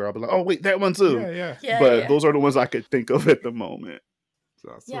about it. I'm sure I'll be like, oh wait, that one too. Yeah. But those are the ones I could think of at the moment.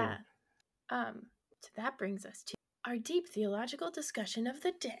 Yeah. So that brings us to our deep theological discussion of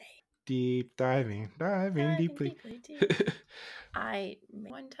the day. Deep diving deeply. I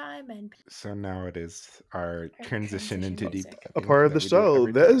made one time, and so now it is our transition into deep diving. A part of the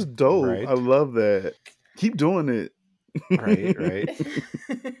show. That is dope. Right? I love that. Keep doing it. Right.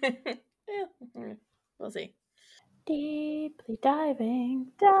 We'll see. Deeply diving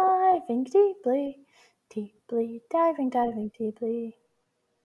deeply, deeply diving deeply.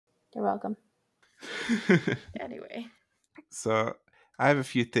 You're welcome. Anyway. So I have a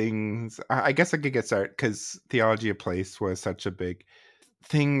few things. I guess I could get started because Theology of Place was such a big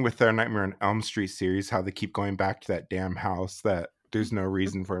thing with their Nightmare on Elm Street series, how they keep going back to that damn house, that there's no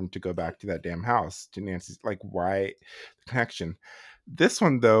reason for him to go back to that damn house. To Nancy's, like, why the connection? This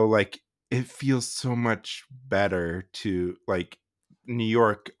one, though, like, it feels so much better to, like, New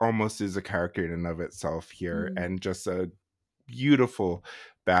York almost is a character in and of itself here, and just a beautiful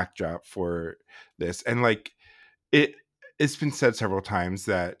backdrop for this. And, like, it's been said several times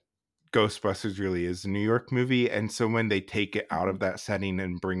that Ghostbusters really is a New York movie, and so when they take it out of that setting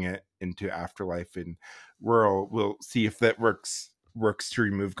and bring it into afterlife and rural, we'll see if that works to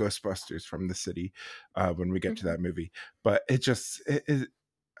remove Ghostbusters from the city when we get to that movie. But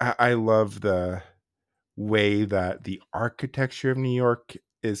I love the way that the architecture of New York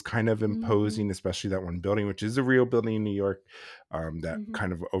is kind of imposing, especially that one building, which is a real building in New York, that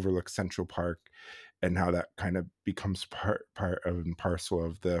kind of overlooks Central Park, and how that kind of becomes part of and parcel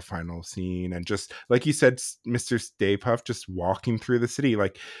of the final scene. And just like you said, Mr. Stay Puft just walking through the city,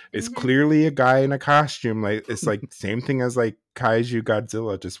 like it's clearly a guy in a costume. Like it's like same thing as like Kaiju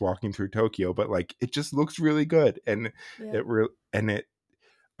Godzilla just walking through Tokyo, but like it just looks really good, and it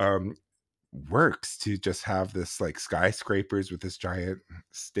works to just have this like skyscrapers with this giant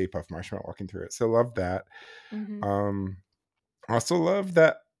Stay Puft marshmallow walking through it. So love that. Also love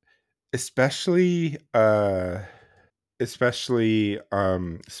that, especially especially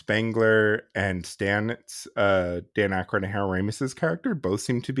Spangler and Stan's Dan Aykroyd and Harold Ramis's character both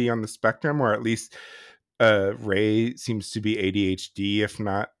seem to be on the spectrum, or at least Ray seems to be ADHD, if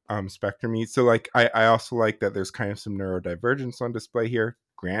not spectrum-y. So like I also like that there's kind of some neurodivergence on display here.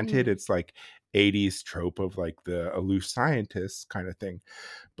 Granted, it's like 80s trope of like the aloof scientist kind of thing,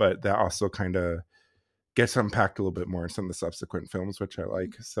 but that also kind of gets unpacked a little bit more in some of the subsequent films, which I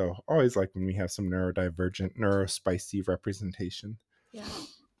like. So always like when we have some neurodivergent, neurospicy representation. Yeah.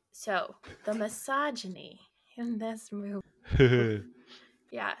 So the misogyny in this movie.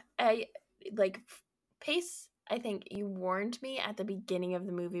 Yeah. Pace, I think you warned me at the beginning of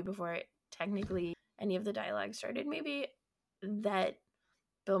the movie before technically any of the dialogue started, maybe, that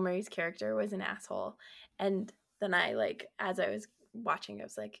Bill Murray's character was an asshole. And then as I was watching, I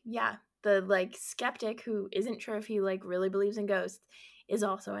was like, yeah, the skeptic who isn't sure if he really believes in ghosts is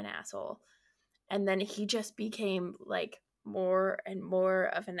also an asshole. And then he just became more and more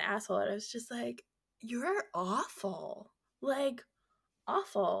of an asshole. And I was just like, you're awful.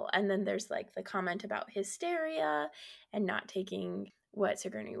 Awful. And then there's the comment about hysteria and not taking what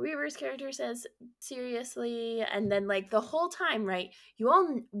Sigourney Weaver's character says seriously. And then the whole time, right,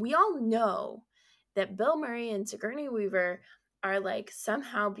 we all know that Bill Murray and Sigourney Weaver are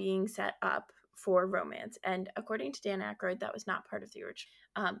somehow being set up for romance. And according to Dan Aykroyd, that was not part of the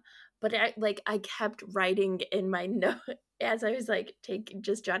original. But I kept writing in my note as I was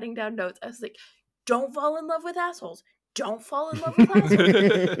just jotting down notes. I was like, don't fall in love with assholes. Don't fall in love with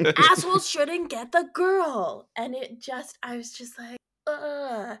assholes. Assholes shouldn't get the girl. And I was just like,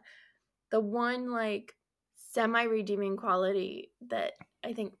 ugh. The one semi-redeeming quality that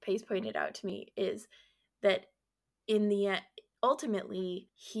I think Pace pointed out to me is that in the end, ultimately,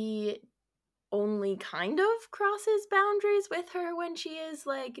 he only kind of crosses boundaries with her when she is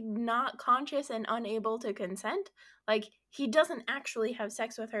not conscious and unable to consent. He doesn't actually have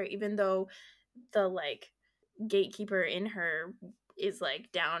sex with her, even though the gatekeeper in her is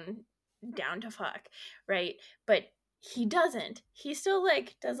down to fuck, right? But he doesn't. He still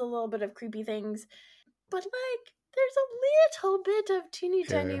does a little bit of creepy things, but there's a little bit of teeny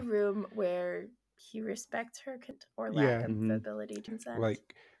tiny room where he respects her or lack of ability to consent.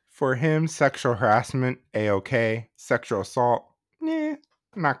 For him, sexual harassment, A-okay. Sexual assault,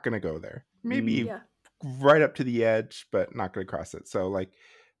 not gonna go there. Maybe right up to the edge, but not gonna cross it. So I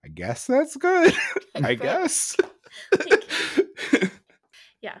guess that's good. I guess.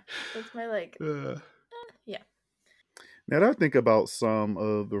 Yeah, that's my yeah. Now that I think about some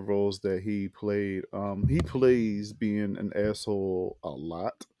of the roles that he plays being an asshole a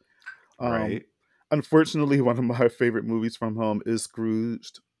lot. Right. Unfortunately, one of my favorite movies from him is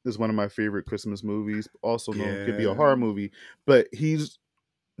Scrooged. Is one of my favorite Christmas movies. Also known could be a horror movie, but he's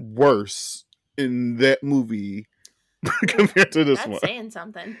worse in that movie compared to this one. That's saying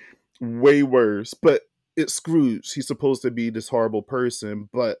something. Way worse, but it's Scrooge. He's supposed to be this horrible person,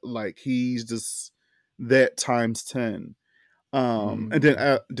 but he's just that times 10. And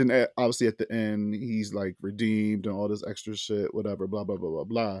then obviously at the end he's redeemed and all this extra shit, whatever, blah blah blah blah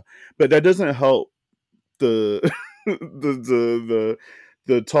blah. But that doesn't help the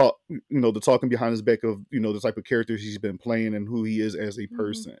the talk, the talking behind his back of the type of characters he's been playing and who he is as a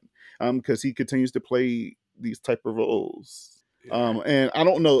person. Because he continues to play these type of roles. And I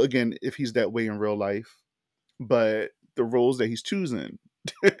don't know again if he's that way in real life, but the roles that he's choosing,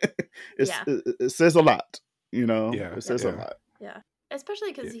 it says a lot. It says a lot. Yeah,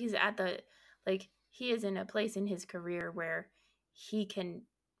 especially because he's at the he is in a place in his career where he can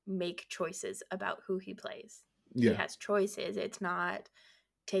make choices about who he plays. He has choices. It's not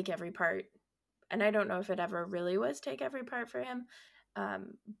take every part, and I don't know if it ever really was take every part for him.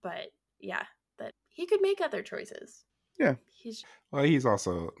 But yeah, that he could make other choices. Yeah, he's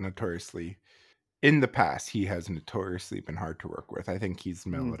also notoriously, in the past, he has notoriously been hard to work with. I think he's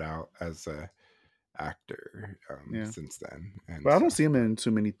mellowed out as a actor since then. But I don't see him in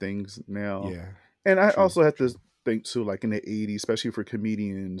too many things now. Yeah. And I also have to think too, in the 80s, especially for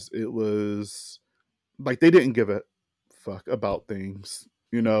comedians, it was they didn't give a fuck about things,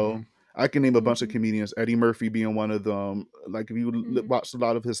 I can name a bunch of comedians, Eddie Murphy being one of them. If you watched a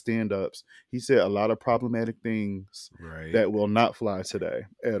lot of his stand-ups, he said a lot of problematic things that will not fly today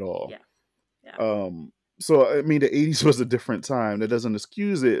at all. Yeah. So I mean, the 80s was a different time. That doesn't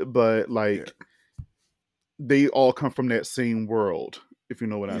excuse it, but they all come from that same world, if you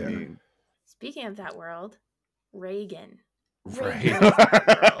know what I mean. Speaking of that world, Reagan. Right. Reagan is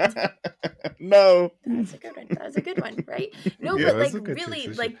that world. No. That's a good one. That's a good one, right? No, Yeah, but that's like a good really,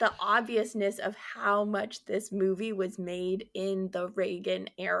 transition. like the obviousness of how much this movie was made in the Reagan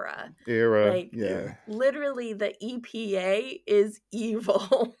era. Era. Like Yeah. literally the EPA is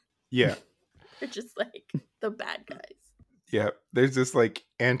evil. Yeah. They're just like the bad guys. Yeah, there's this like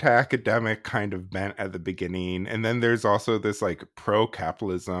anti-academic kind of bent at the beginning, and then there's also this like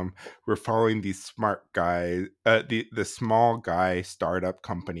pro-capitalism. We're following these smart guys, the small guy startup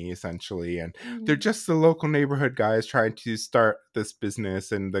company essentially, and they're just the local neighborhood guys trying to start this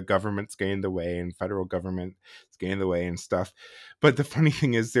business, and the government's getting in the way, and federal government is getting in the way and stuff. But the funny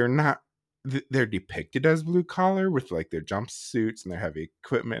thing is, they're depicted as blue collar with like their jumpsuits and their heavy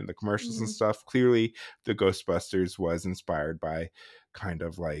equipment and the commercials and stuff. Clearly the Ghostbusters was inspired by kind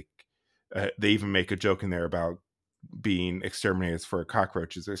of like they even make a joke in there about being exterminators for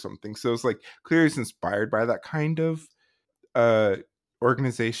cockroaches or something. So it's like clearly it's inspired by that kind of uh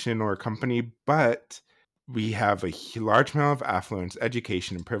organization or company, but we have a large amount of affluence,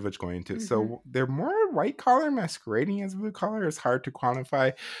 education, and privilege going into it. So they're more white collar masquerading as blue collar. It's hard to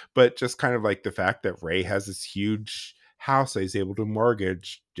quantify, but just kind of like the fact that Ray has this huge house that he's able to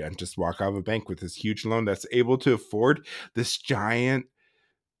mortgage and just walk out of a bank with this huge loan that's able to afford this giant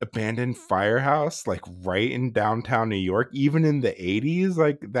abandoned firehouse like right in downtown New York, even in the 80s.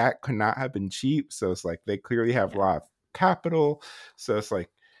 Like that could not have been cheap. So it's like they clearly have a lot of capital. So it's like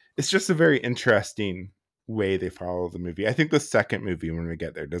it's just a very interesting way they follow the movie. I think the second movie, when we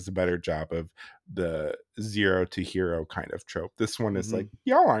get there, does a better job of the zero to hero kind of trope. This one is like,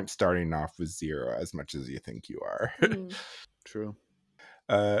 y'all aren't starting off with zero as much as you think you are. True.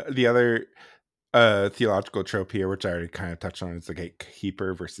 The other theological trope here, which I already kind of touched on, is the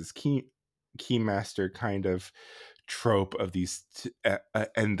gatekeeper versus keymaster kind of trope of these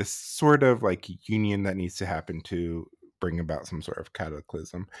and the sort of like union that needs to happen to bring about some sort of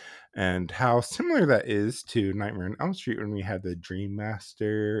cataclysm, and how similar that is to Nightmare on Elm Street when we had the Dream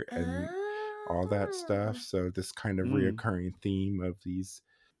Master and all that stuff. So this kind of reoccurring theme of these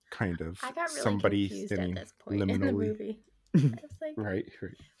kind of I got really somebody confused at standing this point liminally in the movie. I was like, right.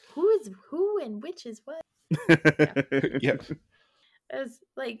 who is who and which is what? Yep. It was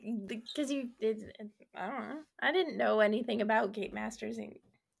like because I don't know. I didn't know anything about gatekeepers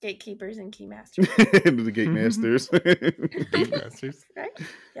and keymasters. The gate masters. Masters. Right?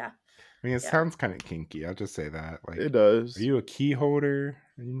 Yeah. I mean, it sounds kind of kinky. I'll just say that. Like, it does. Are you a key holder?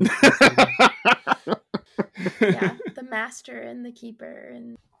 Yeah, the master and the keeper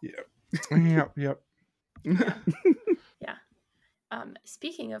and yep. Yeah.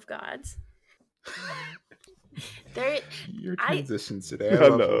 Speaking of gods, your transitions today. I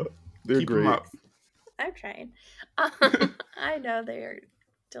know they're Keep great. them up. I'm trying. I know they are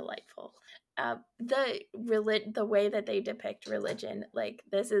delightful. The way that they depict religion, like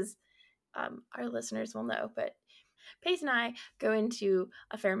this is, our listeners will know, but Pace and I go into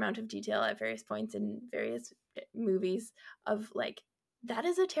a fair amount of detail at various points in various movies of like that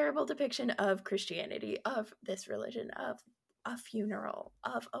is a terrible depiction of Christianity, of this religion, of a funeral,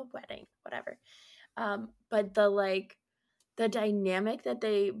 of a wedding, whatever. But the dynamic that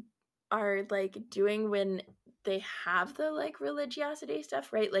they are like doing when they have the like religiosity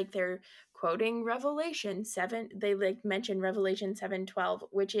stuff, right? Like they're quoting Revelation 7. They like mention Revelation 7:12,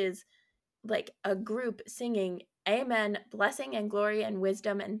 which is like a group singing, Amen, blessing and glory and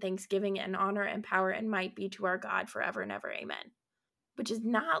wisdom and thanksgiving and honor and power and might be to our God forever and ever. Amen. Which is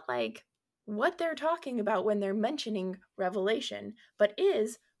not like what they're talking about when they're mentioning Revelation, but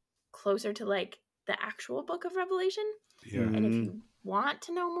is closer to like the actual book of Revelation. Yeah. And if you want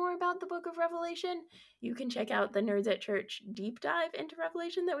to know more about the book of Revelation, you can check out the Nerds at Church deep dive into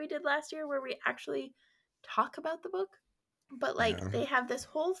Revelation that we did last year, where we actually talk about the book. But like they have this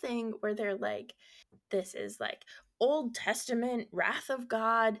whole thing where they're like, this is like Old Testament wrath of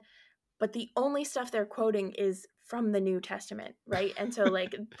God, but the only stuff they're quoting is from the New Testament, right? And so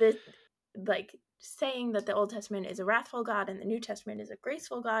like this, like saying that the Old Testament is a wrathful God and the New Testament is a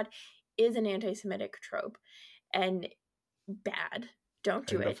graceful God is an anti-Semitic trope and bad. Don't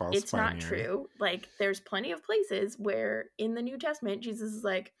do it. It's not true. Like there's plenty of places where in the New Testament Jesus is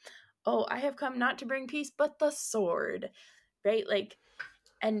like, oh, I have come not to bring peace but the sword, right? Like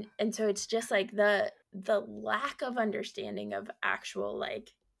and so it's just like the lack of understanding of actual like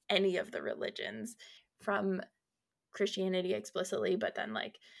any of the religions, from Christianity explicitly, but then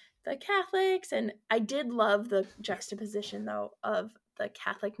like the Catholics. And I did love the juxtaposition though of the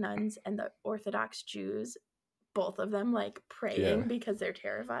Catholic nuns and the Orthodox Jews, both of them like praying because they're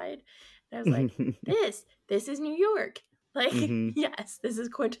terrified. And I was like, this is New York. Like, yes, this is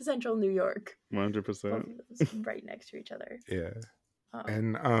quintessential New York. 100%. Both of those right next to each other. Yeah.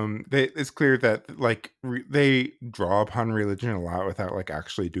 And it's clear that like they draw upon religion a lot without like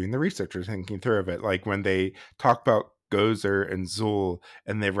actually doing the research or thinking through of it. Like when they talk about Gozer and Zul,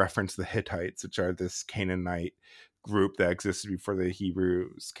 and they reference the Hittites, which are this Canaanite group that existed before the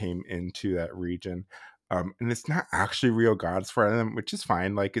Hebrews came into that region. And it's not actually real gods for them, which is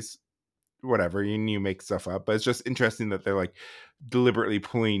fine. Like it's whatever, you make stuff up, but it's just interesting that they're like deliberately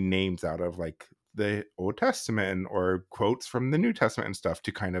pulling names out of like the Old Testament or quotes from the New Testament and stuff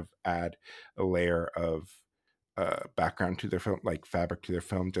to kind of add a layer of background to their film, like fabric to their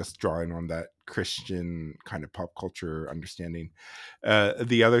film, just drawing on that Christian kind of pop culture understanding.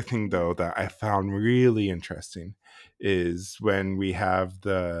 The other thing though that I found really interesting is when we have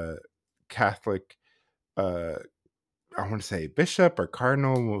the Catholic I want to say bishop or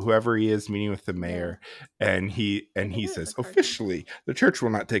cardinal, whoever he is, meeting with the mayor, and he says, officially, the church will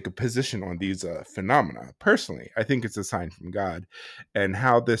not take a position on these phenomena. Personally, I think it's a sign from God, and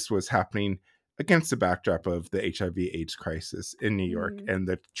how this was happening against the backdrop of the HIV/AIDS crisis in New York, and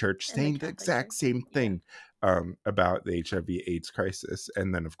the church saying the exact same thing about the HIV/AIDS crisis,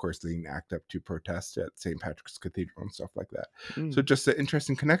 and then of course leading ACT UP to protest at St. Patrick's Cathedral and stuff like that. So just an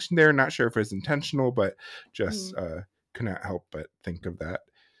interesting connection there. Not sure if it's intentional, but just cannot help but think of that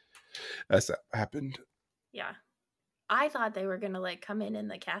as that happened. Yeah, I thought they were gonna like come in and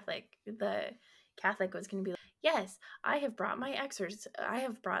the Catholic was gonna be like, yes, I have brought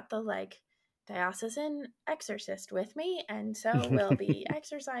the like diocesan exorcist with me, and so we'll be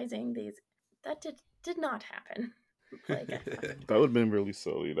exorcising these. That did not happen. Like, that would have been really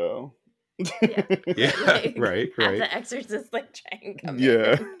silly though. Yeah, like, right. Have the exorcist like try and come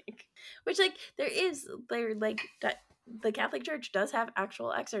in, like, which like they're like the Catholic Church does have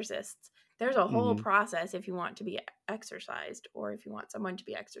actual exorcists. There's a whole process if you want to be exorcised or if you want someone to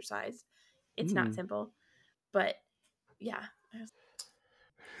be exorcised. It's not simple, but yeah.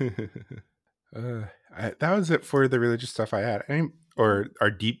 That was it for the religious stuff I had. Or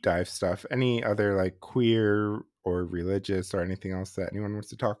our deep dive stuff. Any other like queer or religious or anything else that anyone wants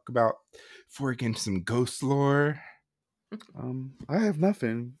to talk about before we get into some ghost lore? I have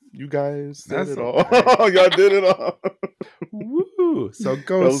nothing. You guys said it all. Right. Y'all did it all. Woo! So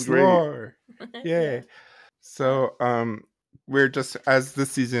ghost lore. Yay. Yeah. So we're just, as the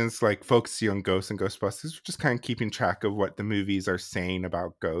season's like focusing on ghosts and Ghostbusters, we're just kind of keeping track of what the movies are saying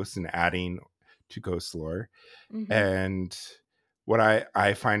about ghosts and adding to ghost lore. And what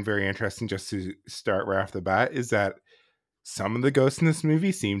I find very interesting, just to start right off the bat, is that some of the ghosts in this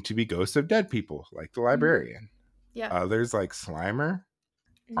movie seem to be ghosts of dead people, like the librarian. Yeah. Others, like Slimer,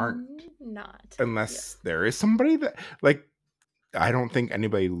 aren't. Not. Unless there is somebody that, like, I don't think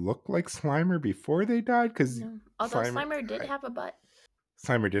anybody looked like Slimer before they died, because although Slimer did have a butt.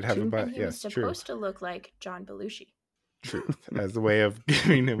 Slimer did have a butt. And he was supposed to look like John Belushi. Truth, as a way of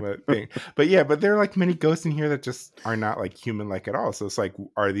giving him a thing. But there are like many ghosts in here that just are not like human like at all. So it's like,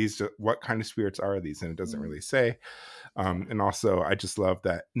 are these just, what kind of spirits are these? And it doesn't really say. And also I just love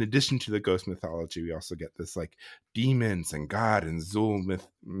that in addition to the ghost mythology, we also get this like demons and God and Zul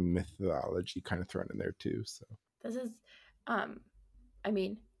mythology kind of thrown in there too. So this is I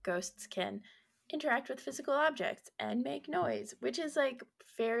mean, ghosts can interact with physical objects and make noise, which is like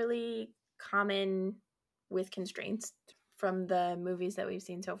fairly common with constraints from the movies that we've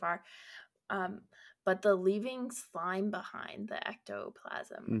seen so far. But the leaving slime behind the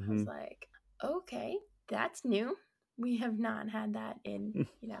ectoplasm, I was like, okay, that's new. We have not had that in,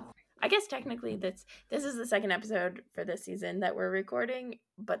 I guess technically this is the second episode for this season that we're recording,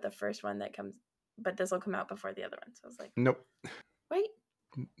 but the first one that comes, but this will come out before the other one. So I was like, nope. Right?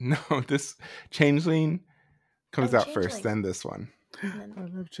 No, this Changeling comes out first, then this one. I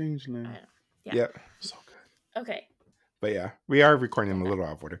love Changeling. Yeah. Yep. So good. Okay. But yeah, we are recording them a little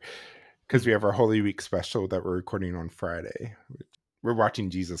out of order because we have our Holy Week special that we're recording on Friday. We're watching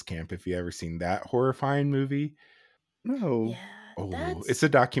Jesus Camp. If you ever seen that horrifying movie. No. Yeah. Oh, it's a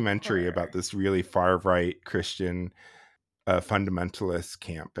documentary about this really far right Christian fundamentalist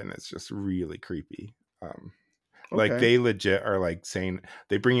camp, and it's just really creepy. Like they legit are like saying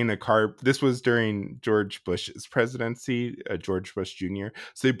they bring in a car. This was during George Bush's presidency, George Bush Jr.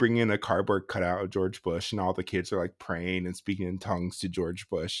 So they bring in a cardboard cutout of George Bush, and all the kids are like praying and speaking in tongues to George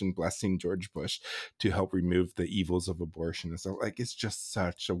Bush and blessing George Bush to help remove the evils of abortion. And so like it's just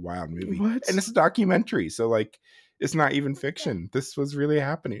such a wild movie. What? And it's a documentary, so like it's not even fiction. This was really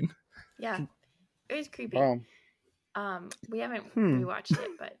happening. Yeah, it was creepy. We haven't rewatched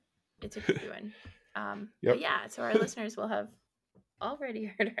it, but it's a creepy one. But yeah, so our listeners will have already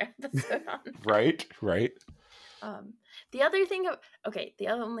heard our episode on that. Right. The other thing, the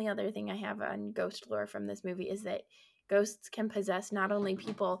only other thing I have on ghost lore from this movie is that ghosts can possess not only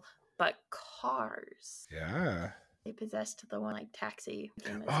people but cars. Yeah. They possessed the one like Taxi.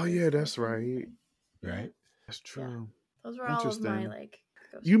 Oh yeah, that's right. Right. That's true. Those were all of my Interesting. like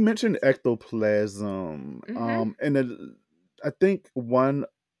ghost You movies. mentioned ectoplasm. Mhm. And I think one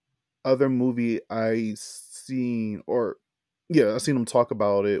other movie I seen, or I seen them talk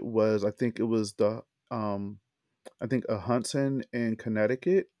about it, was, I think it was I think a Hunting in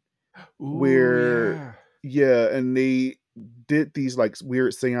Connecticut, Ooh, where yeah. and they did these like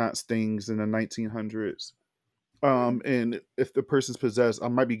weird seance things in the 1900s. And if the person's possessed, I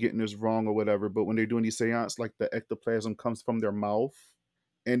might be getting this wrong or whatever, but when they're doing these seance, like the ectoplasm comes from their mouth,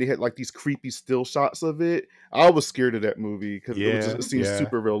 and they had like these creepy still shots of it. I was scared of that movie because Yeah. it seems Yeah.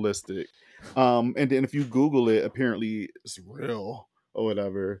 super realistic. And then if you Google it, apparently it's real or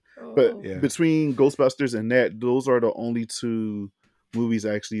whatever. But Oh. Yeah. between Ghostbusters and that, those are the only two movies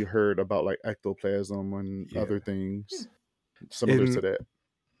I actually heard about like ectoplasm and Yeah. other things similar to that.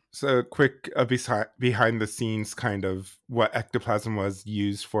 So quick behind the scenes kind of what ectoplasm was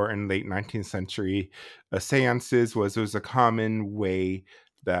used for in late 19th century seances was a common way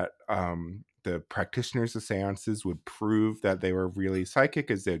that the practitioners of seances would prove that they were really psychic,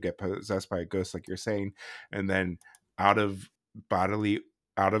 as they'd get possessed by a ghost like you're saying, and then out of bodily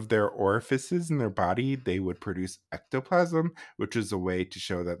out of their orifices in their body they would produce ectoplasm, which is a way to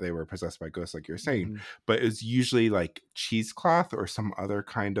show that they were possessed by ghosts like you're saying. Mhm. But it's usually like cheesecloth or some other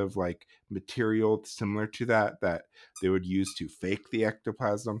kind of like material similar to that they would use to fake the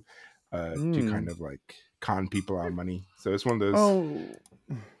ectoplasm to kind of like con people out of money. So it's one of those.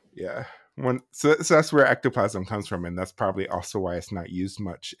 Oh, Yeah. So that's where ectoplasm comes from, and that's probably also why it's not used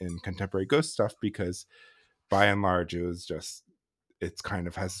much in contemporary ghost stuff, because by and large it's kind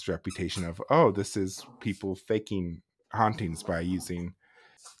of has this reputation of, oh, this is people faking hauntings by using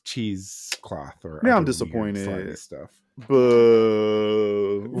cheesecloth or now I'm other weird slimy disappointed. stuff.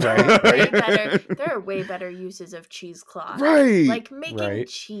 Boo. Right. There are way better uses of cheesecloth. Right. Like making Right.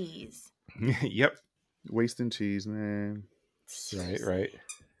 cheese. Yep. Wasting cheese, man. Right.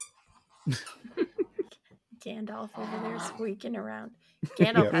 Gandalf over there squeaking around.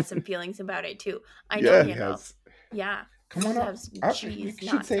 Gandalf Yep. has some feelings about it too. I Yeah. know He Gandalf. has. Yeah. Come on He up. has some You cheese,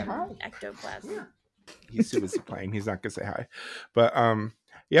 should not say some hi. ectoplasm. He's too busy playing. He's not gonna say hi. But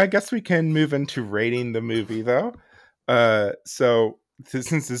yeah, I guess we can move into rating the movie though. So since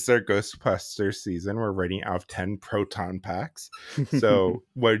this is our Ghostbusters season, we're rating out of 10 proton packs. So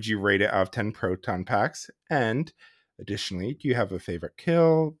what did you rate it out of 10 proton packs? And additionally, do you have a favorite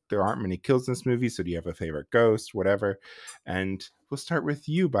kill? There aren't many kills in this movie, so do you have a favorite ghost, whatever? And we'll start with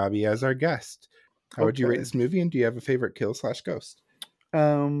you, Bobby, as our guest. How would you rate Okay. this movie, and do you have a favorite kill / ghost?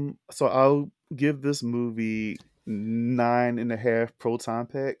 So I'll give this movie 9.5 proton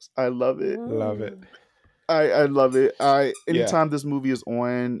packs. I love it. Love it. I love it. Yeah. Anytime this movie is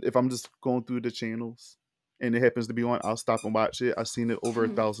on, if I'm just going through the channels and it happens to be on, I'll stop and watch it. I've seen it over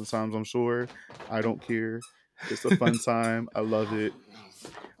 1,000 times, I'm sure. I don't care. It's a fun time. I love it.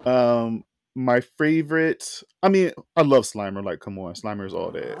 My favorite, I love Slimer. Like, come on, Slimer is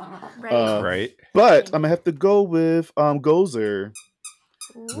all that. Right. Right. But I'm gonna have to go with Gozer.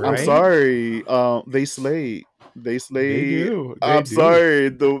 I'm Right. sorry. They slayed. They slayed. They do. I'm sorry.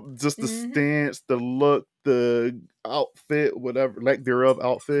 The stance, the look, the outfit, whatever, lack thereof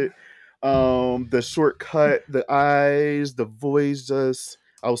outfit. The shortcut, the eyes, the voice. Just,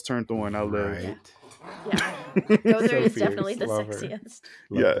 I was turned on. I live. Right. Yeah. Gozer So is fierce. definitely the Love her. sexiest.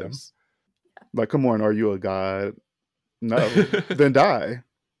 Love them. Yes. Like, come on. Are you a god? No. Then die.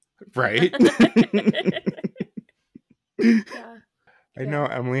 Right. Yeah. I know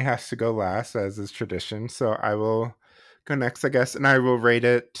Emily has to go last, as is tradition, so I will go next, I guess, and I will rate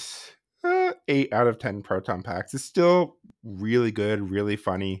it 8 out of 10 proton packs. It's still really good, really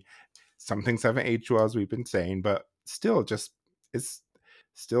funny. Some things haven't aged well, as we've been saying, but still it's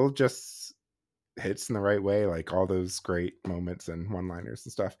still just hits in the right way, like all those great moments and one-liners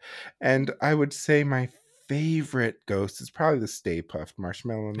and stuff. And I would say my favorite ghost is probably the Stay Puft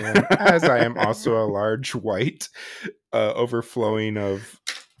Marshmallow Man, as I am also a large white overflowing of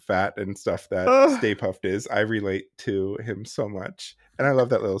fat and stuff that Stay Puft is. I relate to him so much, and I love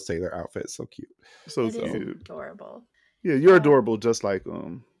that little sailor outfit. So cute. So It is cute. adorable. Yeah, you're adorable, just like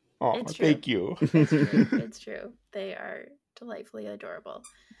Oh, It's true. thank you. It's true. It's true. They are delightfully adorable.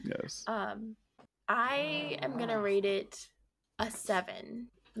 Yes. I am gonna rate it a 7,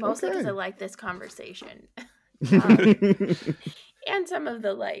 mostly because I Okay. like this conversation, and some of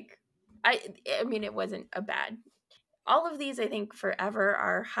the like. I mean, it wasn't a bad. All of these, I think, forever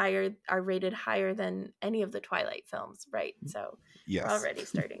are rated higher than any of the Twilight films, right? So Yes. we're already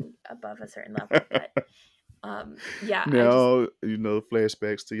starting above a certain level, but Yeah. Now,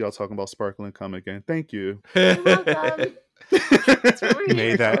 flashbacks to y'all talking about sparkling cum again. Thank you. You're welcome. That's what we're May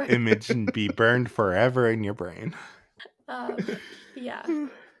here that for. image be burned forever in your brain. Yeah.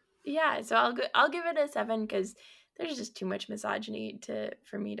 Yeah, so I'll give it a 7 because there's just too much misogyny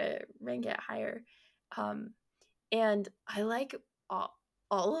for me to rank it higher. And I like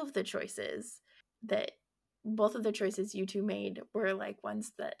all of the choices that both of the choices you two made were like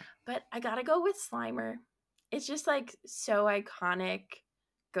ones that, but I gotta go with Slimer. It's just like so iconic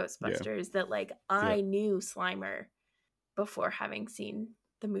Ghostbusters that like I knew Slimer before having seen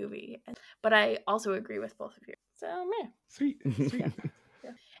the movie. But I also agree with both of you. So yeah. Sweet.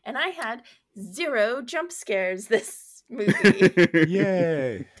 Yeah. And I had 0 jump scares this movie.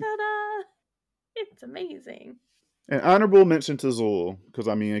 Yay. Ta-da! It's amazing. An honorable mention to Zool, because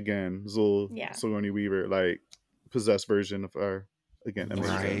I mean, again, Zool, Yeah. Sigourney Weaver, like possessed version of her. Again,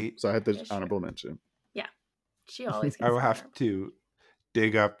 amazing. Right. So I had the That's honorable mention. Yeah, she always gets I will have honorable. to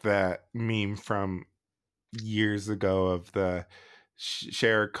dig up that meme from years ago of the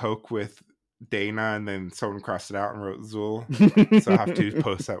share Coke with Dana, and then someone crossed it out and wrote Zool. So I have to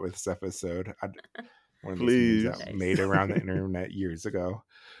post that with this episode. One of those memes that Nice. made around the internet years ago.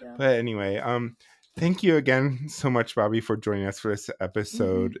 Yeah. But anyway, thank you again so much, Bobby, for joining us for this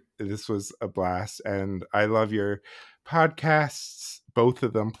episode. This was a blast, and I love your podcasts, both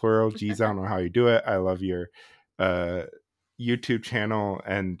of them plural. Geez, I don't know how you do it. I love your YouTube channel,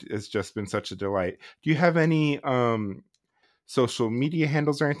 and it's just been such a delight. Do you have any social media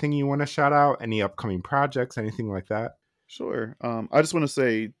handles or anything you want to shout out? Any upcoming projects, anything like that? Sure. I just want to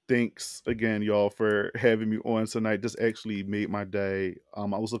say thanks again, y'all, for having me on tonight. This actually made my day. I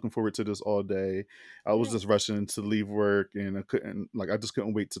was looking forward to this all day. I was just rushing to leave work, and I just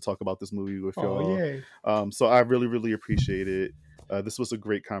couldn't wait to talk about this movie with y'all. Yay. So I really, really appreciate it. This was a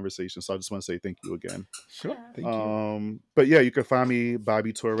great conversation. So I just want to say thank you again. Sure. Thank you. But yeah, you can find me,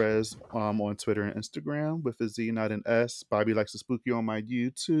 Bobby Torrez, on Twitter and Instagram with a Z, not an S. Bobby Likes to Spooky on my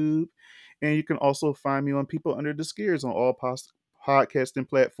YouTube. And you can also find me on People Under the Scares on all podcasting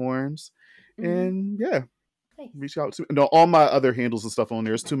platforms. And yeah, reach out to me. All my other handles and stuff on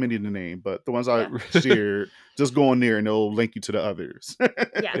there. It's too many to name, but the ones I shared, just go on there and it'll link you to the others.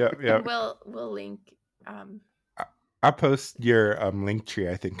 Yeah. We'll link. I'll post your link tree,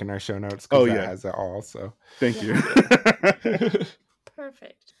 I think, in our show notes because that has it all. So thank you.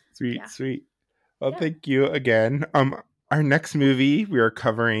 Perfect. Sweet. Well, thank you again. Our next movie, we are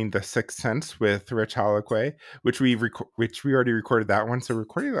covering The Sixth Sense with Rich Holloway, which we already recorded that one, so we're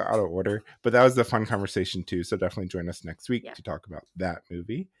recording it out of order. But that was a fun conversation too, so definitely join us next week to talk about that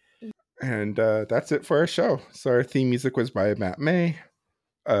movie. And that's it for our show. So our theme music was by Matt May.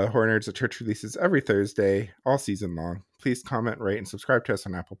 Horror Nerds at Church releases every Thursday, all season long. Please comment, rate, and subscribe to us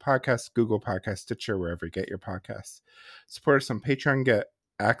on Apple Podcasts, Google Podcasts, Stitcher, wherever you get your podcasts. Support us on Patreon, get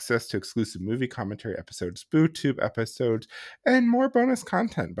access to exclusive movie commentary episodes, BooTube episodes, and more bonus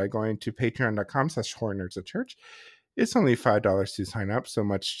content by going to patreon.com/horrornerdsatchurch. It's only $5 to sign up, so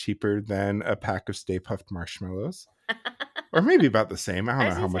much cheaper than a pack of Stay Puft marshmallows. Or maybe about the same. I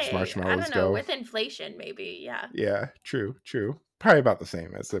don't know how much marshmallows I don't know, go. with inflation, maybe, yeah. Yeah, true. Probably about the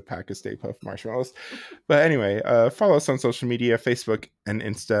same as a pack of Stay Puft marshmallows. But anyway, follow us on social media, Facebook and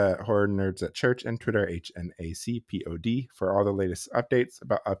Insta at Horror Nerds at Church, and Twitter HNACPOD for all the latest updates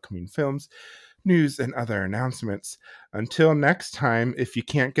about upcoming films, news, and other announcements. Until next time, if you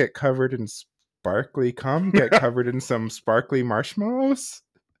can't get covered in sparkly cum, get covered in some sparkly marshmallows.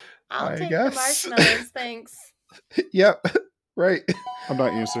 I'll take the marshmallows, thanks. Yep, right. I'm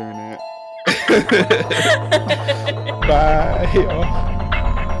not answering that. Bye.